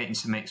kind of getting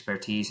some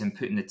expertise and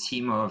putting a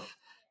team of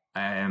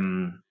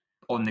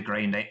on the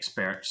ground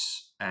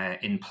experts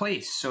in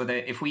place, so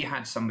that if we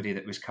had somebody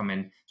that was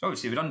coming, so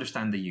obviously we'd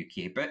understand the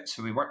UK bit.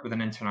 So we work with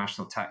an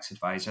international tax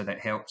advisor that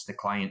helps the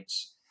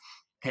clients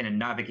kind of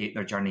navigate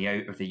their journey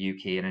out of the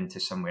UK and into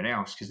somewhere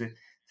else. Because the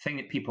thing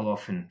that people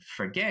often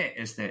forget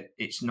is that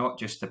it's not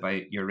just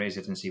about your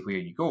residency where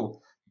you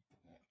go.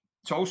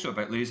 It's also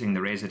about losing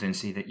the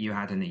residency that you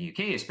had in the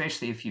UK,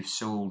 especially if you've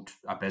sold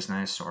a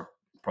business or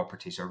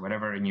properties or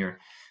whatever, and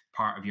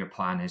part of your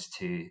plan is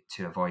to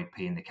avoid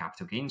paying the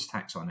capital gains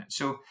tax on it.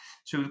 So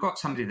we've got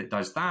somebody that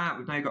does that.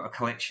 We've now got a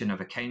collection of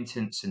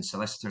accountants and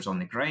solicitors on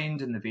the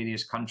ground in the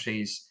various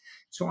countries.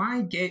 So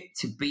I get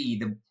to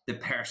be the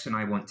person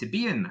I want to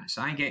be in this.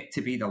 I get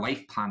to be the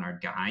life planner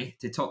guy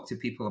to talk to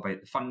people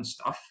about the fun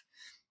stuff.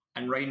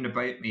 And round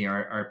about me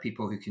are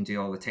people who can do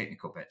all the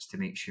technical bits to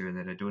make sure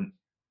that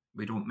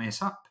we don't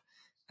mess up.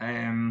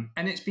 And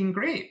it's been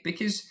great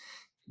because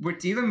we're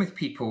dealing with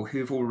people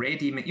who've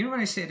already, when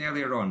I said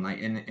earlier on, like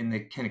in the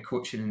kind of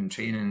coaching and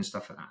training and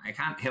stuff like that, I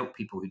can't help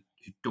people who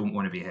don't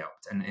want to be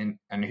helped and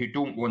who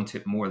don't want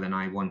it more than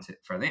I want it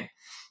for them.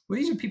 Well,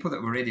 these are people that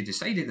have already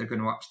decided they're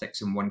going to up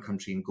sticks in one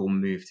country and go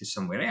move to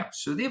somewhere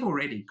else. So they've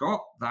already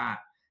got that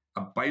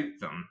about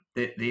them,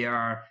 that they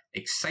are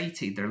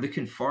excited. They're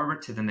looking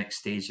forward to the next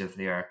stage of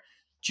their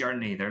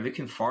journey. They're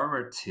looking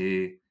forward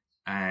to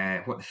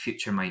what the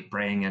future might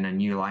bring and a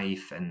new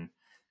life and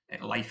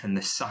life in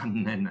the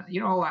sun and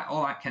all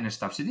that kind of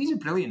stuff. So these are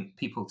brilliant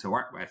people to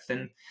work with,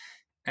 and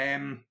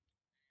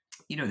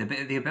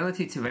the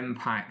ability to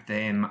impact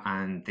them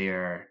and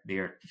their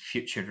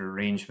future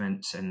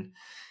arrangements and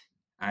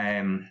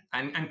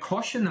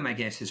caution them, I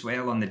guess, as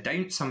well on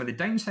some of the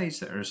downsides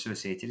that are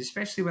associated,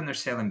 especially when they're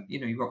selling.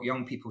 You've got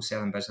young people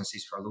selling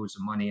businesses for loads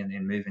of money and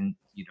then moving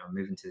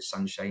to the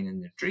sunshine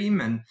in their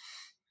dream, and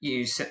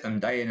you sit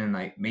them down and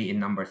like meeting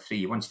number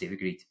 3 once they've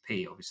agreed to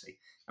pay, obviously,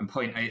 and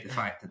point out the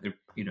fact that they're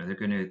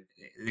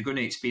going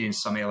to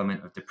experience some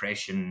element of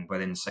depression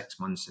within 6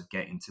 months of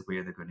getting to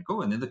where they're going to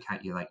go, and they look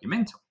at you like you're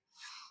mental.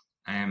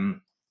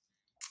 And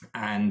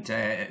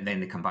then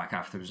they come back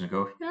afterwards and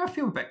go, I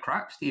feel a bit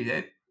crap, Steve.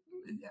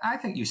 I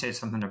think you said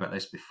something about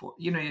this before.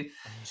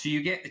 So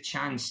you get the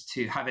chance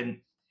to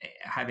having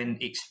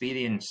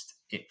experienced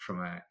it from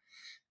a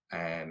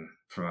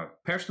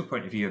personal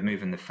point of view of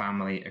moving the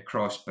family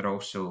across, but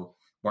also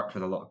worked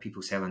with a lot of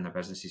people selling their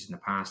businesses in the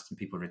past and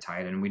people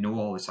retiring. And we know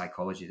all the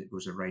psychology that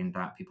goes around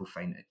that. People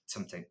find it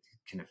something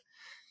kind of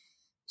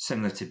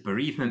similar to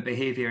bereavement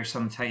behavior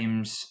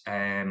sometimes.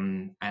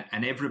 And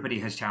everybody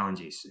has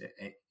challenges,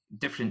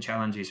 different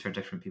challenges for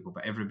different people,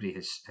 but everybody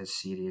has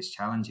serious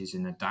challenges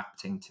in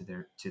adapting to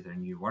their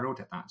new world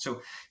at that.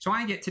 So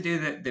I get to do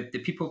the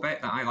people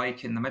bit that I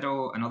like in the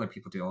middle, and other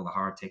people do all the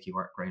hard, techie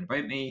work round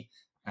about me.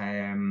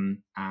 And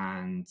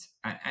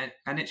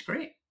it's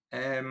great.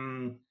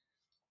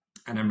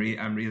 And I'm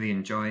really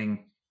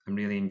enjoying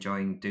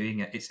doing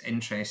it. It's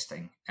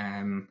interesting.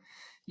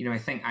 I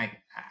think I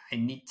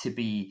need to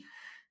be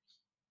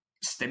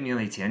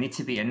stimulated. I need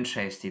to be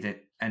interested.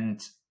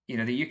 And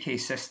the UK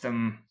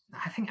system,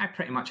 I think I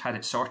pretty much had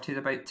it sorted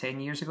about 10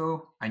 years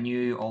ago. I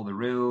knew all the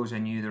rules. I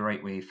knew the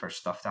right way for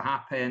stuff to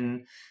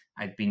happen.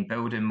 I'd been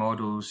building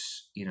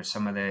models,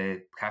 some of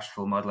the cash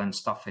flow modeling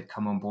stuff had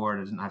come on board.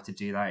 I didn't have to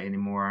do that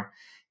anymore.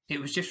 It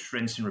was just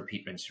rinse and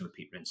repeat, rinse and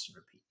repeat, rinse and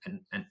repeat.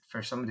 And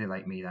for somebody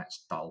like me,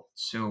 that's dull.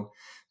 So,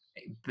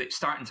 but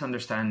starting to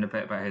understand a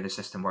bit about how the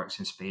system works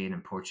in Spain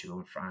and Portugal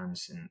and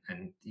France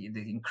and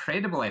the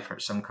incredible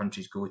effort some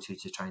countries go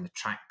to try and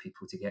attract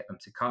people to get them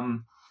to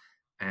come.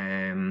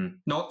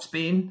 Not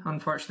Spain,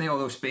 unfortunately,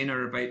 although Spain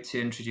are about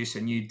to introduce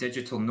a new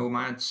digital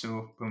nomad.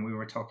 So when we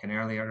were talking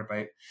earlier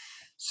about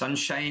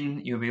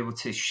sunshine, you'll be able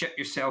to ship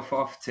yourself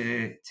off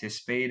to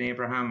Spain,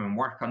 Abraham, and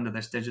work under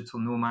this digital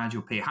nomad.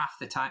 You'll pay half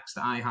the tax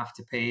that I have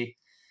to pay.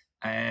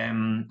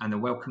 And they'll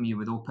welcome you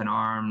with open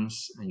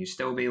arms, and you'll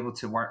still be able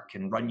to work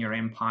and run your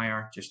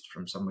empire just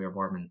from somewhere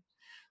warm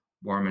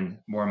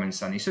and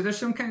sunny. So there's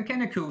some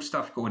kind of cool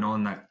stuff going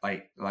on that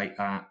like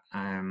that.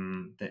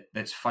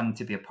 That's fun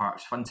to be a part.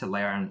 It's fun to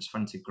learn. It's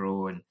fun to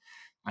grow and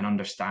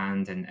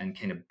understand and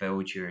kind of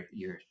build your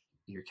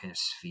kind of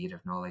sphere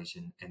of knowledge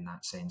in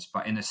that sense,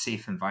 but in a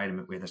safe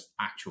environment where there's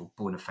actual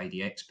bona fide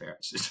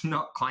experts. It's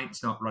not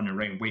clients not running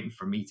around waiting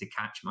for me to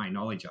catch my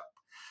knowledge up.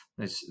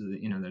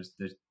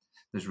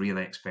 There's real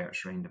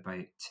experts around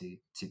about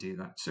to do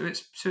that. So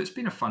it's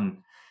been a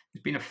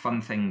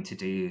fun thing to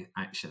do.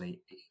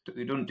 Actually,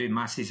 we don't do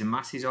masses and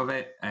masses of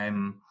it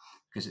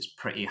because it's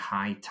pretty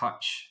high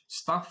touch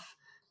stuff.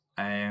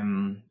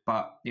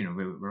 But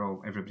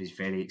everybody's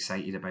very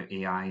excited about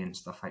AI and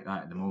stuff like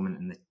that at the moment,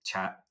 and the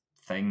chat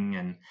thing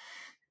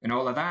and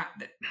all of that.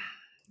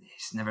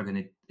 It's never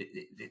going to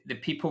the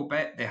people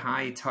bit, the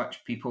high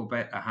touch people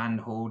bit, the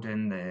hand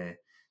holding, the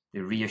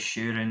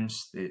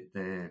reassurance,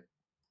 the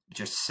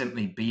just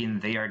simply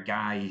being their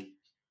guy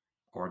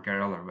or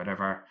girl or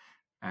whatever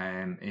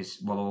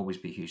will always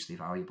be hugely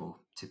valuable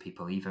to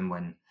people, even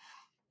when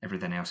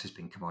everything else has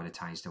been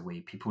commoditized away.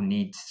 People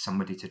need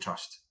somebody to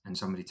trust and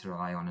somebody to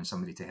rely on and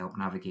somebody to help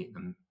navigate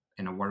them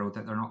in a world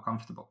that they're not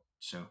comfortable.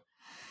 So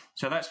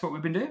that's what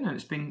we've been doing, and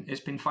it's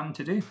been fun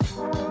to do.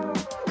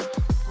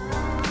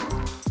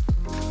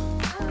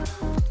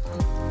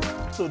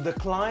 So the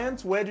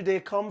clients, where do they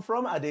come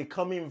from? Are they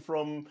coming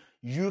from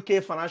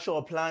UK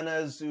financial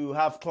planners who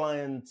have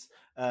clients,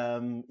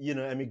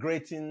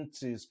 emigrating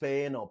to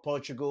Spain or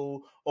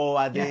Portugal, or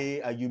are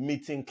you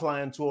meeting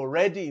clients who are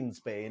already in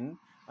Spain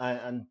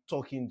and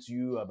talking to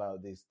you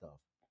about this stuff?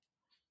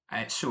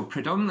 So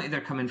predominantly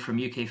they're coming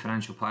from UK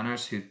financial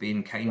planners who've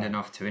been kind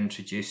enough to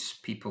introduce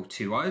people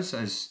to us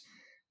as,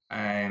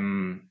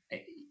 on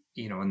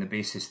the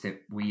basis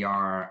that we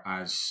are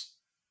as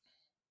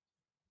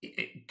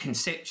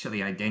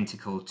conceptually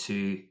identical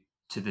to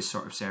the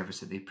sort of service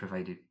that they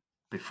provided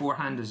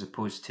beforehand, as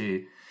opposed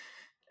to,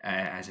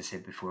 as I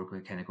said before,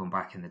 going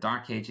back in the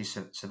dark ages.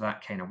 So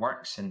that kind of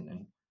works,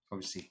 and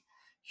obviously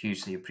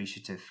hugely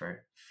appreciative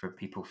for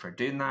people for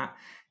doing that.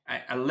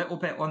 A little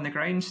bit on the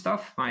ground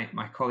stuff.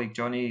 My colleague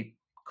Johnny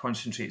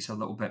concentrates a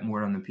little bit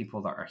more on the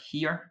people that are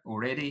here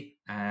already.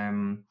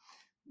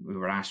 We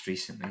were asked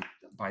recently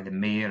by the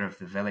mayor of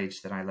the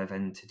village that I live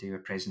in to do a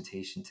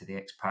presentation to the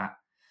expat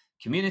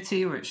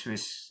community, which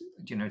was,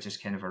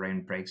 just kind of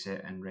around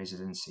Brexit and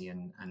residency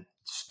and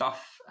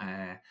stuff.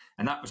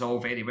 And that was all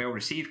very well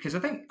received, because I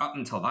think up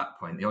until that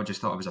point, they all just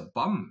thought I was a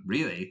bum,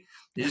 really.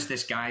 Just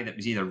this guy that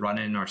was either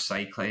running or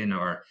cycling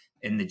or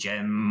in the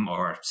gym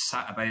or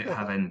sat about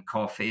having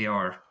coffee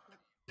or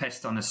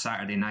pissed on a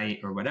Saturday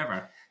night or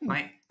whatever.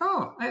 Like,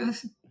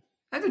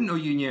 I didn't know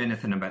you knew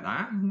anything about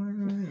that.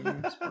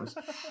 I suppose.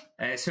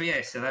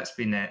 So that's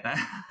been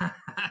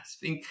that's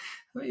been.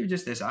 You're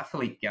just this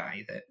athlete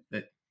guy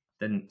that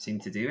didn't seem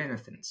to do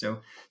anything.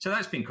 So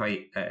that's been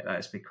quite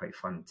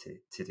fun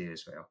to do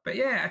as well. But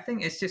yeah, I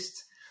think it's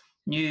just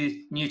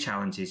new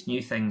challenges,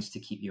 new things to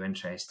keep you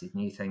interested,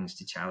 new things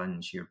to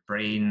challenge your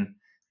brain,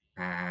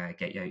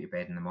 get you out of your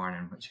bed in the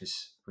morning, which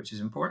is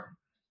important.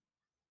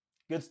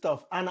 Good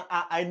stuff. And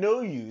I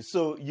know you.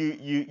 So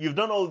you've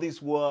done all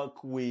this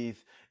work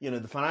with,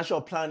 the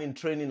Financial Planning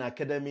Training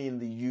Academy in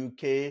the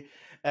UK.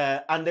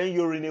 And then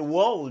you're in a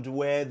world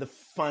where the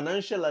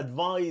financial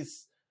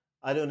advice,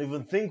 I don't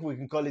even think we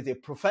can call it a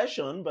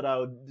profession, but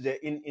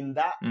in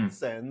that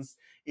sense,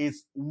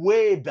 is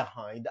way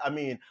behind. I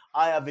mean,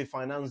 I have a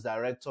finance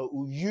director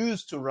who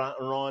used to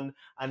run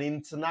an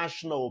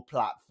international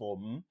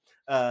platform,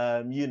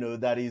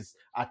 that is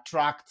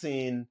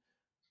attracting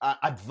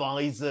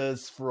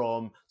advisors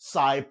from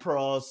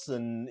Cyprus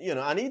and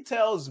he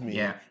tells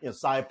me,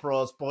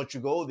 Cyprus,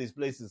 Portugal, these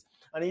places,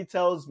 and he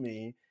tells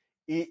me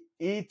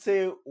it's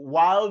a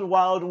wild,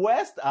 wild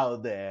west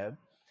out there.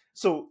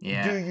 So do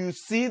you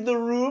see the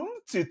room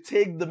to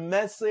take the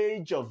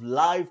message of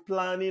life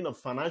planning, of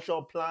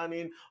financial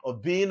planning,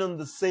 of being on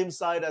the same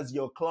side as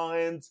your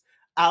clients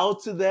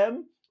out to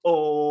them?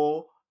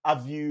 Or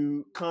have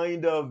you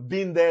kind of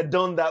been there,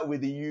 done that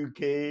with the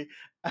UK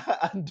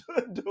and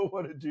don't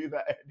want to do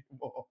that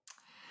anymore?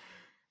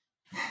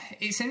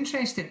 It's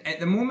interesting. At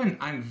the moment,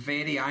 I'm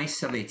very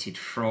isolated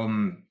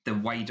from the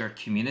wider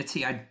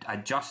community. I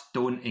just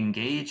don't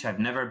engage. I've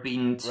never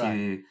been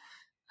to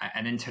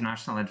an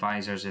international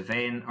advisors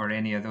event or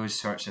any of those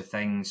sorts of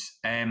things.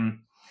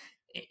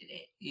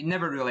 You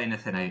never rule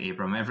anything out,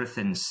 Abram.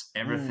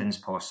 Everything's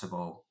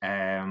possible.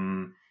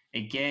 Again,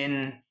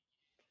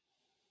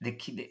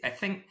 I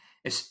think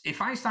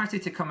if I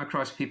started to come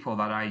across people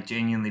that I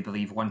genuinely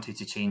believe wanted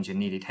to change and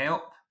needed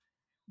help,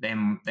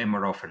 then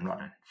we're off and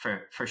running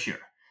for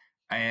sure.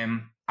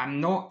 I'm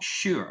not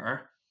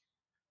sure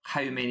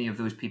how many of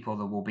those people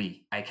there will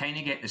be. I kind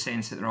of get the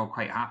sense that they're all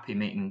quite happy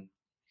making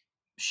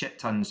shit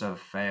tons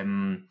of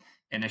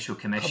initial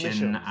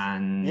commission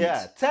and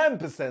 10%,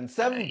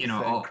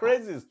 7%,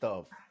 crazy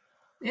stuff.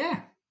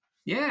 Yeah,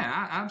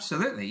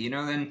 absolutely.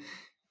 Then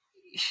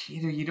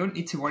you don't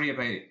need to worry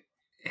about.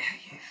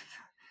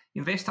 You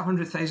invest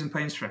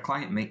 £100,000 for a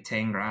client, make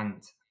 10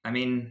 grand. I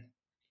mean,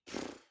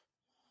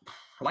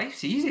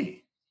 life's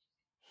easy.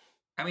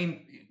 I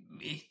mean,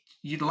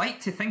 you'd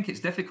like to think it's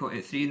difficult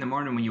at 3 a.m.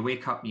 when you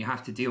wake up and you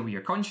have to deal with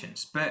your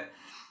conscience, but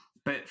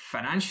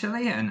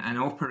financially and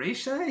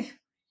operationally,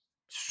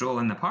 stroll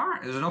in the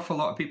park. There's an awful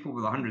lot of people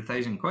with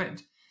 100,000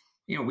 quid.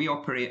 We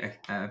operate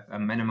a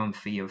minimum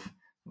fee of,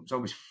 it was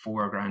always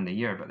 £4,000 a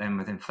year, but then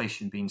with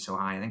inflation being so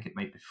high, I think it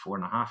might be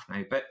 4.5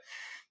 now. But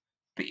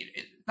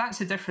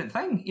that's a different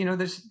thing.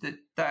 There's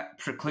that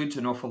precludes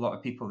an awful lot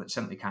of people that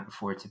simply can't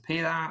afford to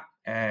pay that.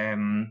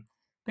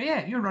 But yeah,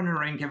 if you're running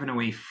around giving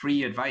away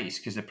free advice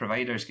because the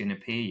provider's going to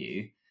pay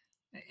you,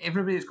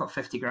 everybody's got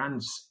 50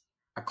 grand's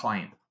a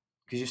client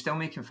because you're still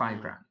making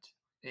 £5,000.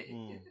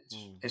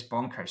 It's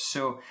bonkers.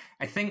 So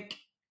I think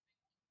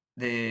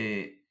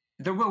it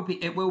will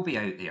be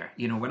out there.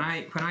 When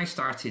I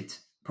started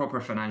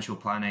proper financial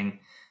planning,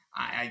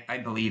 I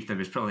believe there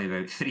was probably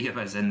about 3 of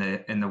us in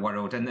the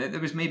world, and there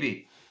was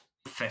maybe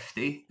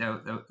 50.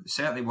 There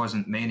certainly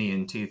wasn't many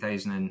in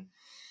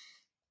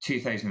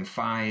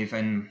 2005,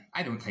 and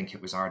I don't think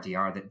it was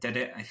RDR that did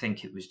it. I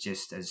think it was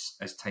just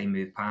as time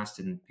moved past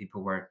and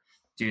people were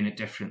doing it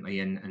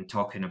differently and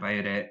talking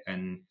about it,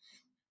 and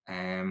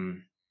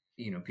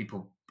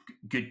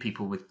good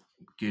people with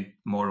good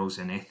morals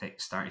and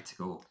ethics started to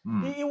go.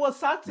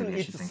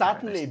 It's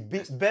certainly a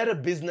better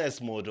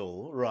business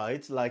model,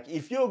 right? Like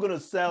if you're going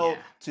to sell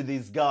to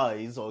these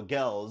guys or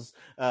girls,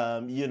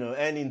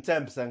 earning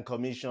 10%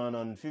 commission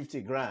on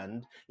 50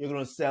 grand, you're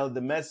going to sell the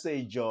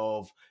message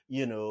of,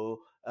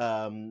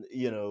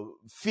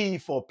 fee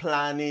for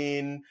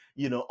planning,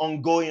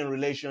 ongoing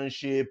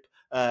relationship,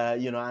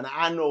 an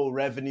annual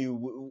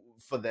revenue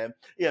for them.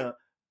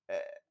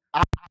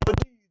 How do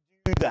you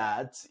do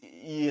that?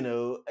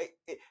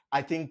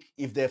 I think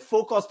if they're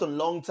focused on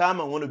long term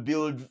and want to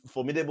build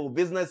formidable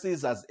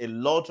businesses, as a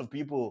lot of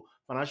people,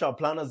 financial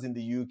planners in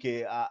the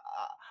UK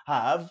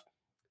have,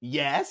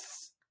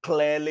 yes,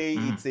 clearly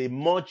it's a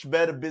much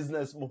better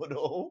business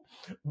model.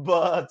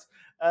 But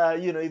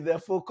if they're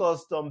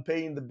focused on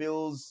paying the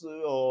bills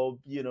or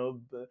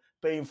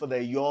paying for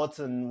their yacht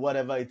and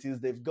whatever it is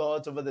they've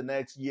got over the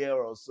next year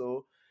or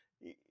so,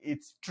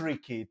 it's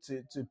tricky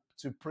to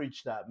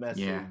preach that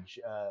message.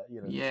 I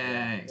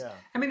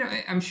mean,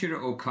 I'm sure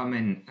it will come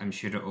in. I'm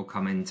sure it will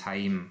come in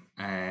time.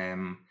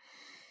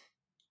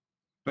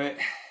 But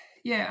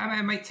yeah,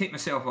 I might take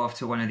myself off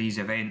to one of these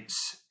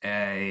events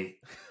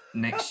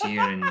next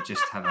year and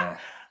just have a.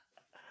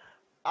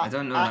 I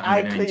don't know.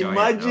 I can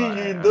imagine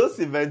you in those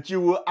events.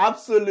 You will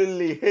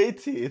absolutely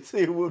hate it.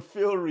 It would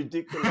feel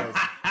ridiculous.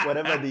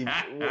 whatever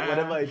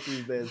it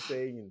is they're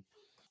saying.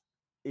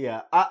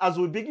 Yeah, as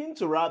we begin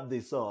to wrap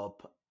this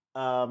up,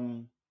 what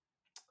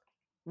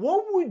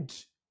would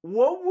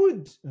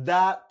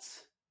that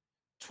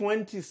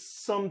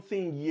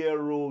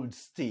 20-something-year-old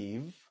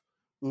Steve,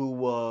 who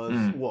was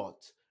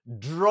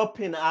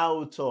dropping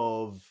out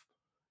of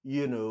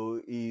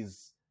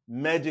his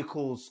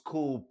medical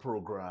school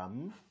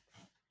program,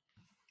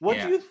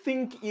 what do you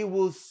think he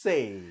will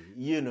say?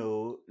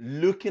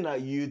 Looking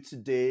at you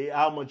today,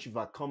 how much you've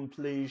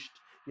accomplished,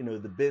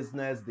 the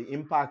business, the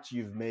impact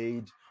you've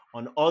made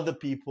on other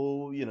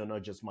people,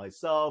 not just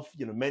myself,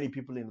 many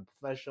people in the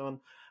profession,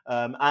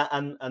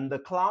 and the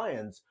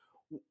clients.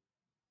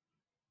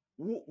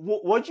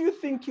 What do you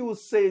think he will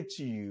say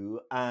to you,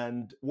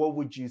 and what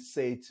would you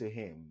say to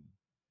him?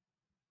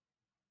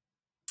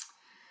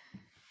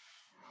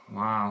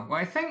 Wow. Well,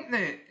 I think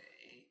that.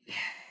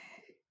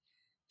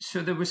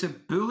 So there was a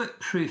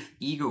bulletproof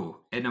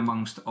ego in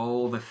amongst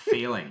all the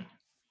failing.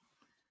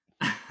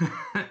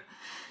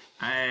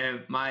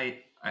 My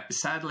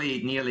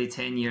sadly nearly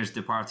 10 years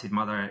departed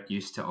mother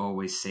used to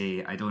always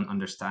say, "I don't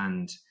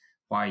understand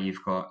why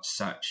you've got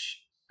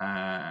such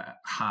a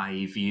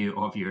high view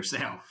of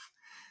yourself."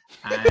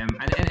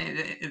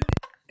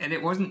 And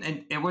it wasn't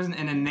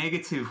in a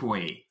negative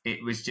way.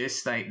 It was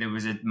just like there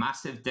was a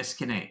massive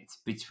disconnect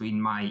between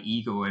my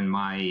ego and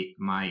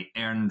my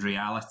earned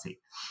reality.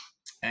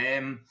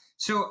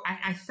 So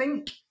I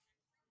think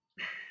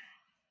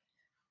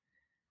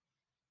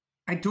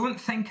I don't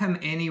think I'm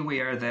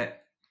anywhere that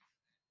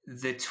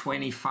the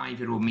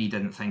 25-year-old me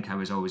didn't think I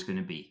was always going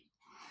to be.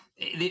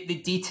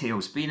 the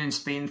details, being in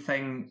Spain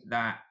thing,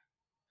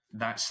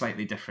 that's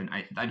slightly different.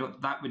 I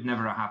don't, that would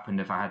never have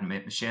happened if I hadn't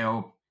met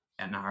Michelle,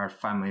 and her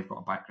family have got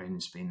a background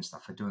in Spain and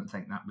stuff. I don't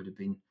think that would have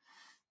been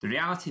the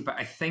reality, but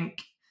I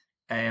think,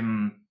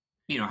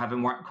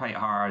 having worked quite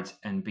hard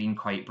and been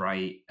quite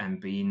bright and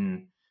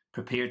being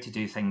prepared to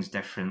do things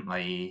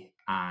differently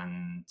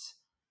and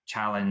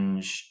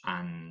challenge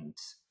and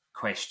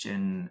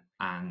question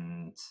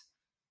and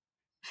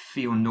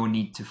feel no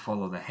need to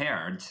follow the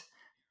herd,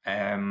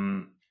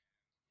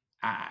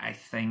 I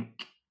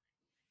think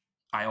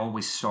I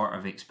always sort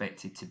of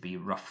expected to be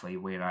roughly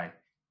where I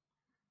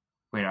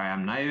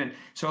am now. And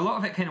so a lot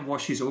of it kind of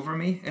washes over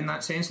me in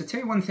that sense. I'll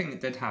tell you one thing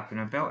that did happen.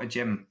 I built a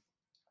gym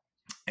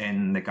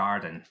in the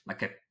garden,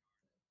 like a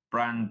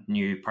brand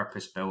new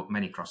purpose-built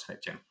mini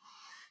CrossFit gym.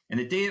 And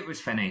the day it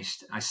was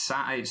finished, I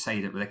sat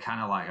outside it with a can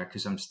of lager,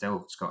 because I'm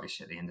still Scottish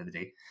at the end of the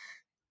day,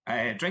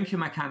 drinking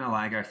my can of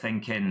lager,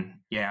 thinking,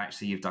 yeah,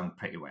 actually, you've done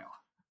pretty well.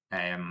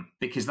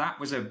 Because that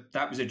was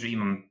a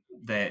dream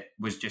that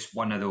was just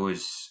one of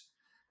those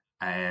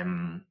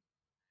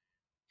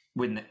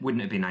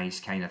wouldn't it be nice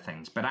kind of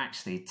things. But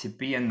actually, to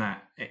be in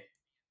that,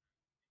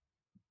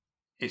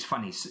 it's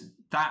funny.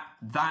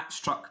 That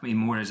struck me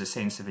more as a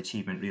sense of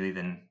achievement, really,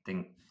 than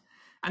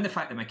and the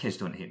fact that my kids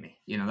don't hate me.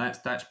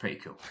 That's pretty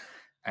cool.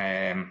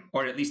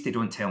 Or at least they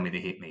don't tell me they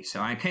hate me.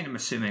 So I kind of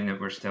assuming that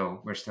we're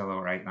still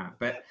all right.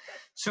 But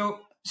so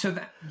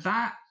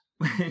that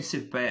was a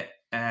bit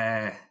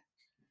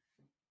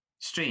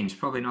strange.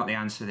 Probably not the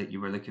answer that you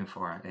were looking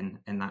for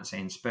in that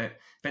sense. But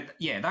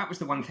yeah, that was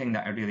the one thing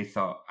that I really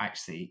thought,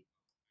 actually,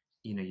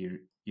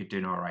 you're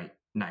doing all right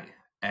now.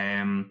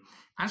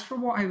 As for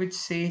what I would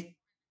say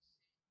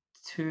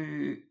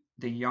to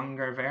the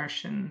younger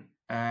version,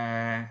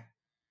 I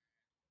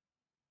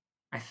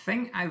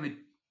think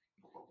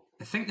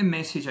the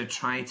message I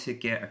try to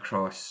get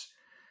across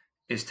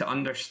is to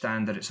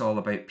understand that it's all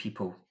about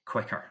people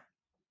quicker.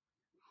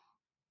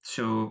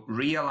 So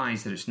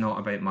realize that it's not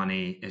about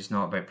money, it's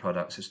not about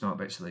products, it's not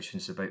about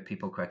solutions, it's about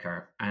people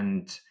quicker,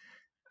 and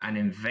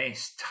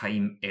invest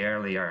time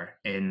earlier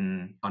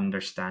in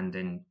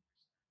understanding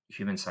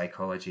human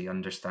psychology,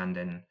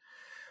 understanding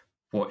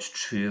what's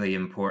truly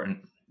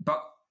important.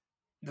 But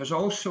there's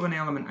also an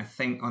element, I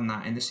think, on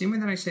that. In the same way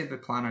that I said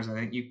with planners, I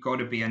think you've got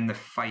to be in the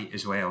fight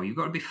as well. You've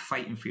got to be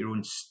fighting for your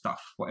own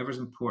stuff, whatever's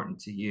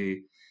important to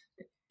you,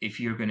 if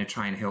you're going to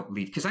try and help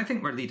lead. Because I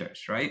think we're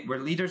leaders, right? We're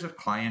leaders of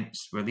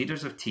clients. We're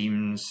leaders of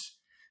teams.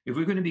 If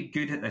we're going to be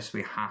good at this,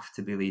 we have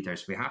to be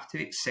leaders. We have to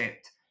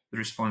accept the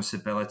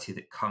responsibility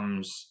that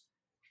comes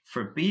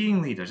for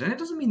being leaders. And it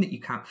doesn't mean that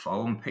you can't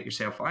fall and pick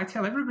yourself up. I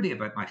tell everybody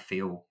about my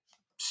fail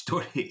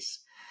stories.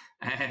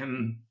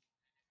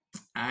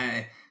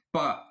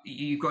 But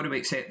you've got to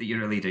accept that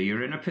you're a leader.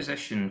 You're in a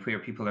position where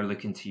people are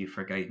looking to you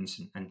for guidance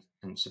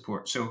and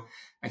support. So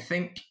I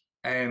think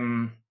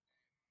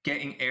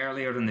getting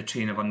earlier in the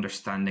train of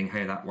understanding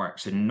how that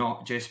works, and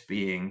not just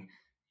being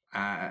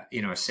a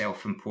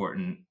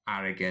self-important,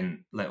 arrogant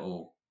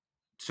little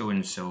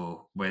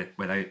so-and-so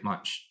without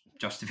much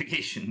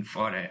justification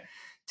for it,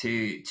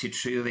 to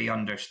truly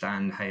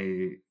understand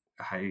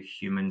how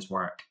humans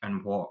work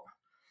and what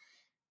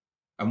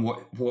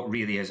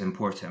really is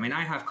important. I mean,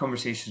 I have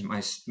conversations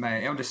with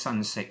my eldest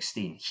son's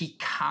 16. He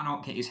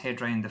cannot get his head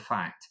around the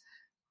fact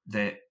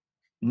that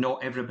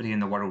not everybody in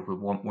the world would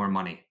want more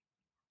money.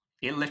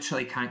 He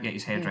literally can't get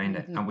his head around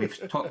it. And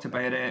we've talked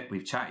about it,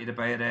 we've chatted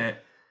about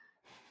it.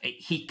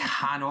 He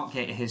cannot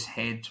get his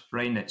head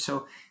around it.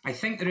 So I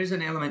think there is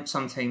an element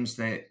sometimes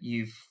that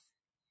you've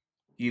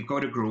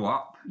got to grow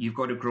up. You've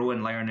got to grow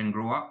and learn and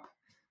grow up.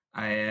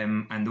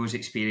 And those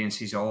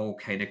experiences all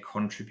kind of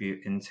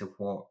contribute into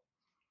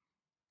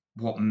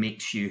what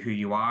makes you who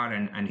you are,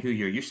 and who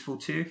you're useful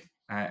to,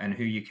 and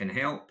who you can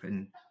help.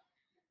 And I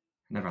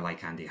never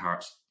like Andy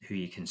Hart's who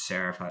you can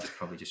serve. That's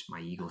probably just my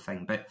ego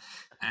thing. But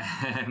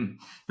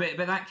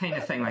that kind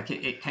of thing, like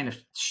it kind of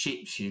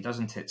shapes you,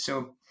 doesn't it?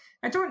 So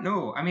I don't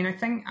know. I mean, I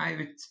think I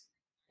would,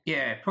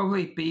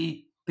 probably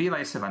be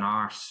less of an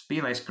arse,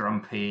 be less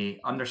grumpy,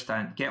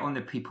 understand, get on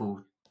the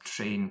people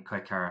train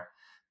quicker,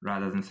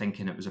 rather than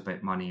thinking it was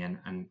about money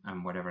and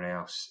whatever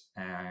else.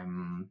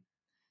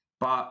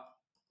 But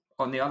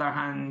on the other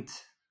hand,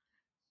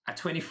 a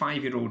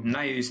 25-year-old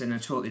now is in a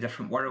totally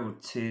different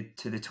world to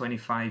the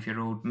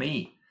 25-year-old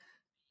me.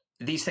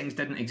 These things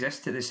didn't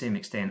exist to the same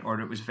extent,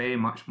 or it was very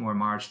much more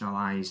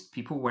marginalised.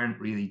 People weren't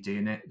really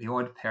doing it. The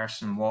odd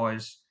person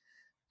was.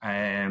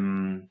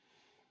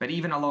 But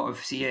even a lot of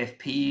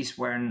CFPs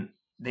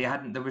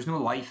there was no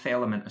life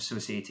element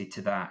associated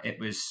to that. It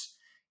was,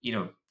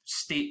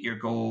 state your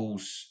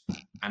goals,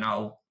 and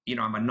I'm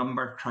a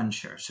number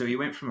cruncher. So you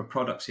went from a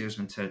product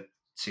salesman to a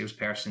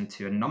salesperson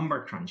to a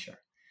number cruncher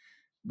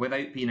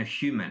without being a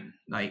human.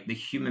 Like, the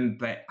human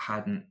bit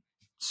hadn't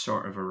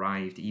sort of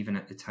arrived even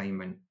at the time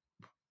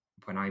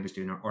when I was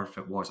doing it, or if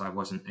it was, I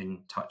wasn't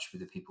in touch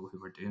with the people who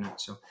were doing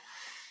it. So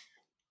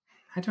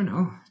I don't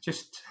know,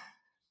 just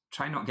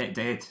try not get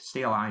dead,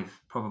 stay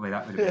alive. Probably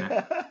that would have been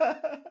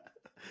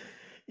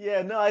it.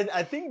 Yeah, no,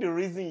 I think the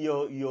reason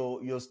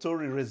your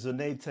story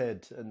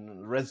resonated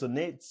and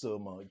resonates so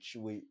much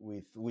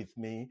with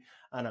me,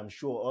 and I'm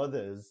sure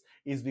others,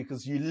 is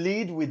because you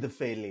lead with the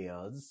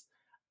failures.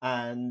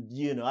 And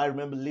I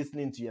remember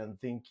listening to you and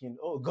thinking,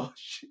 oh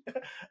gosh,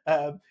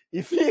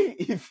 if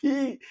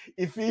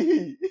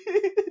he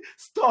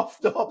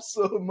stuffed up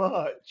so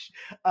much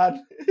and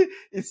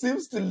it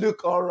seems to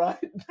look all right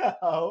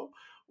now,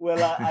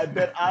 well, I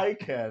bet I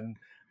can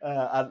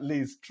at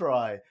least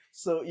try.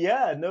 So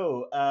yeah,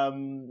 no,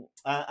 and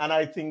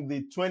I think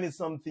the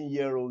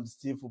 20-something-year-old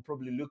Steve will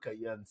probably look at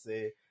you and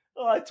say,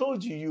 "Oh, I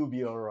told you you'll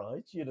be all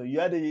right. You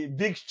had a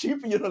big chip.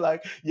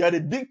 Like you had a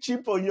big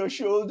chip on your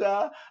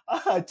shoulder.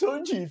 I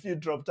told you if you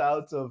dropped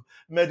out of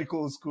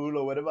medical school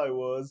or whatever it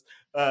was,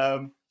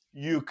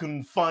 you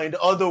can find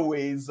other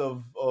ways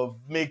of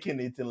making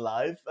it in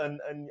life,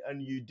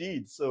 and you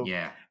did. So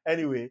Yeah.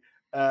 anyway,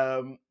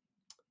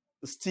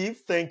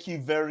 Steve, thank you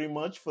very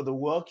much for the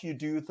work you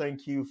do.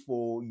 Thank you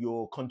for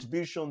your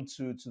contribution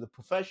to the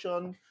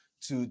profession,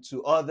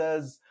 to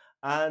others,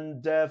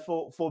 and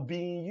for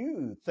being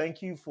you.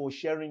 Thank you for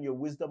sharing your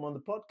wisdom on the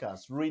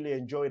podcast. Really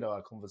enjoyed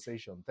our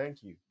conversation.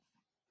 Thank you.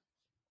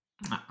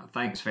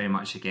 Thanks very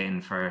much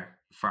again for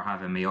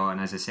having me on.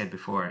 As I said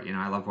before,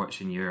 I love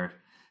watching your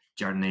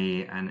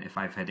journey, and if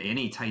I've had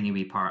any tiny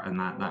wee part in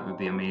that would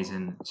be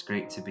amazing. It's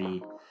great to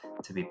be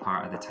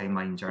part of the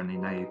Timeline journey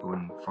now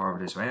going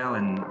forward as well.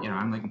 And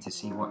I'm looking to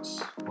see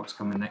what's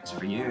coming next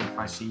for you. If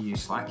I see you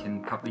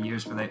slacking a couple of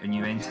years without a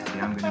new entity,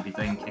 I'm going to be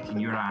down kicking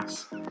your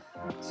ass.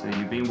 So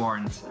you've been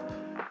warned.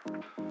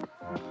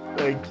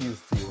 Thank you,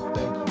 Steve.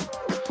 Thank you.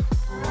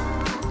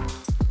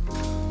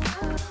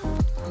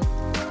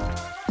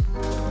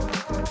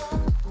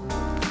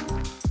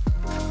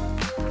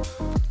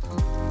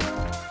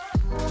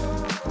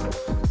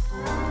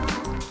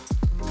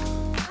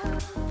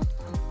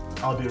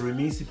 I'll be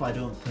remiss if I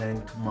don't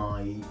thank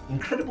my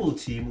incredible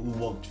team who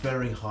worked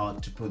very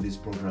hard to put this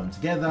program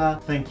together.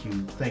 Thank you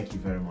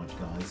very much,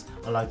 guys.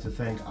 I'd like to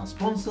thank our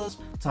sponsors,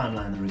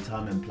 Timeline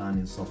Retirement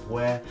Planning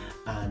Software,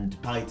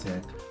 and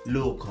PyTech,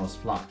 low-cost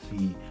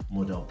flat-fee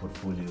model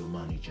portfolio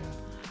manager.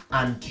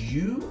 And to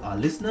you, our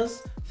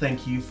listeners,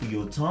 thank you for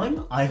your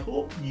time. I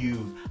hope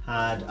you've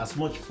had as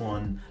much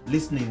fun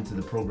listening to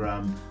the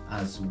program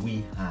as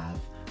we have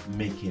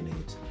making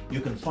it.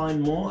 You can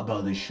find more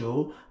about the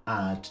show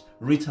at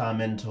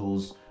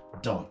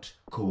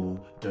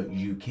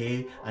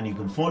retirementals.co.uk, and you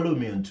can follow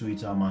me on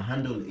Twitter. My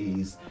handle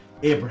is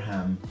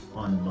Abraham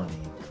on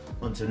Money.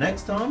 Until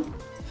next time,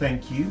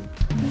 thank you.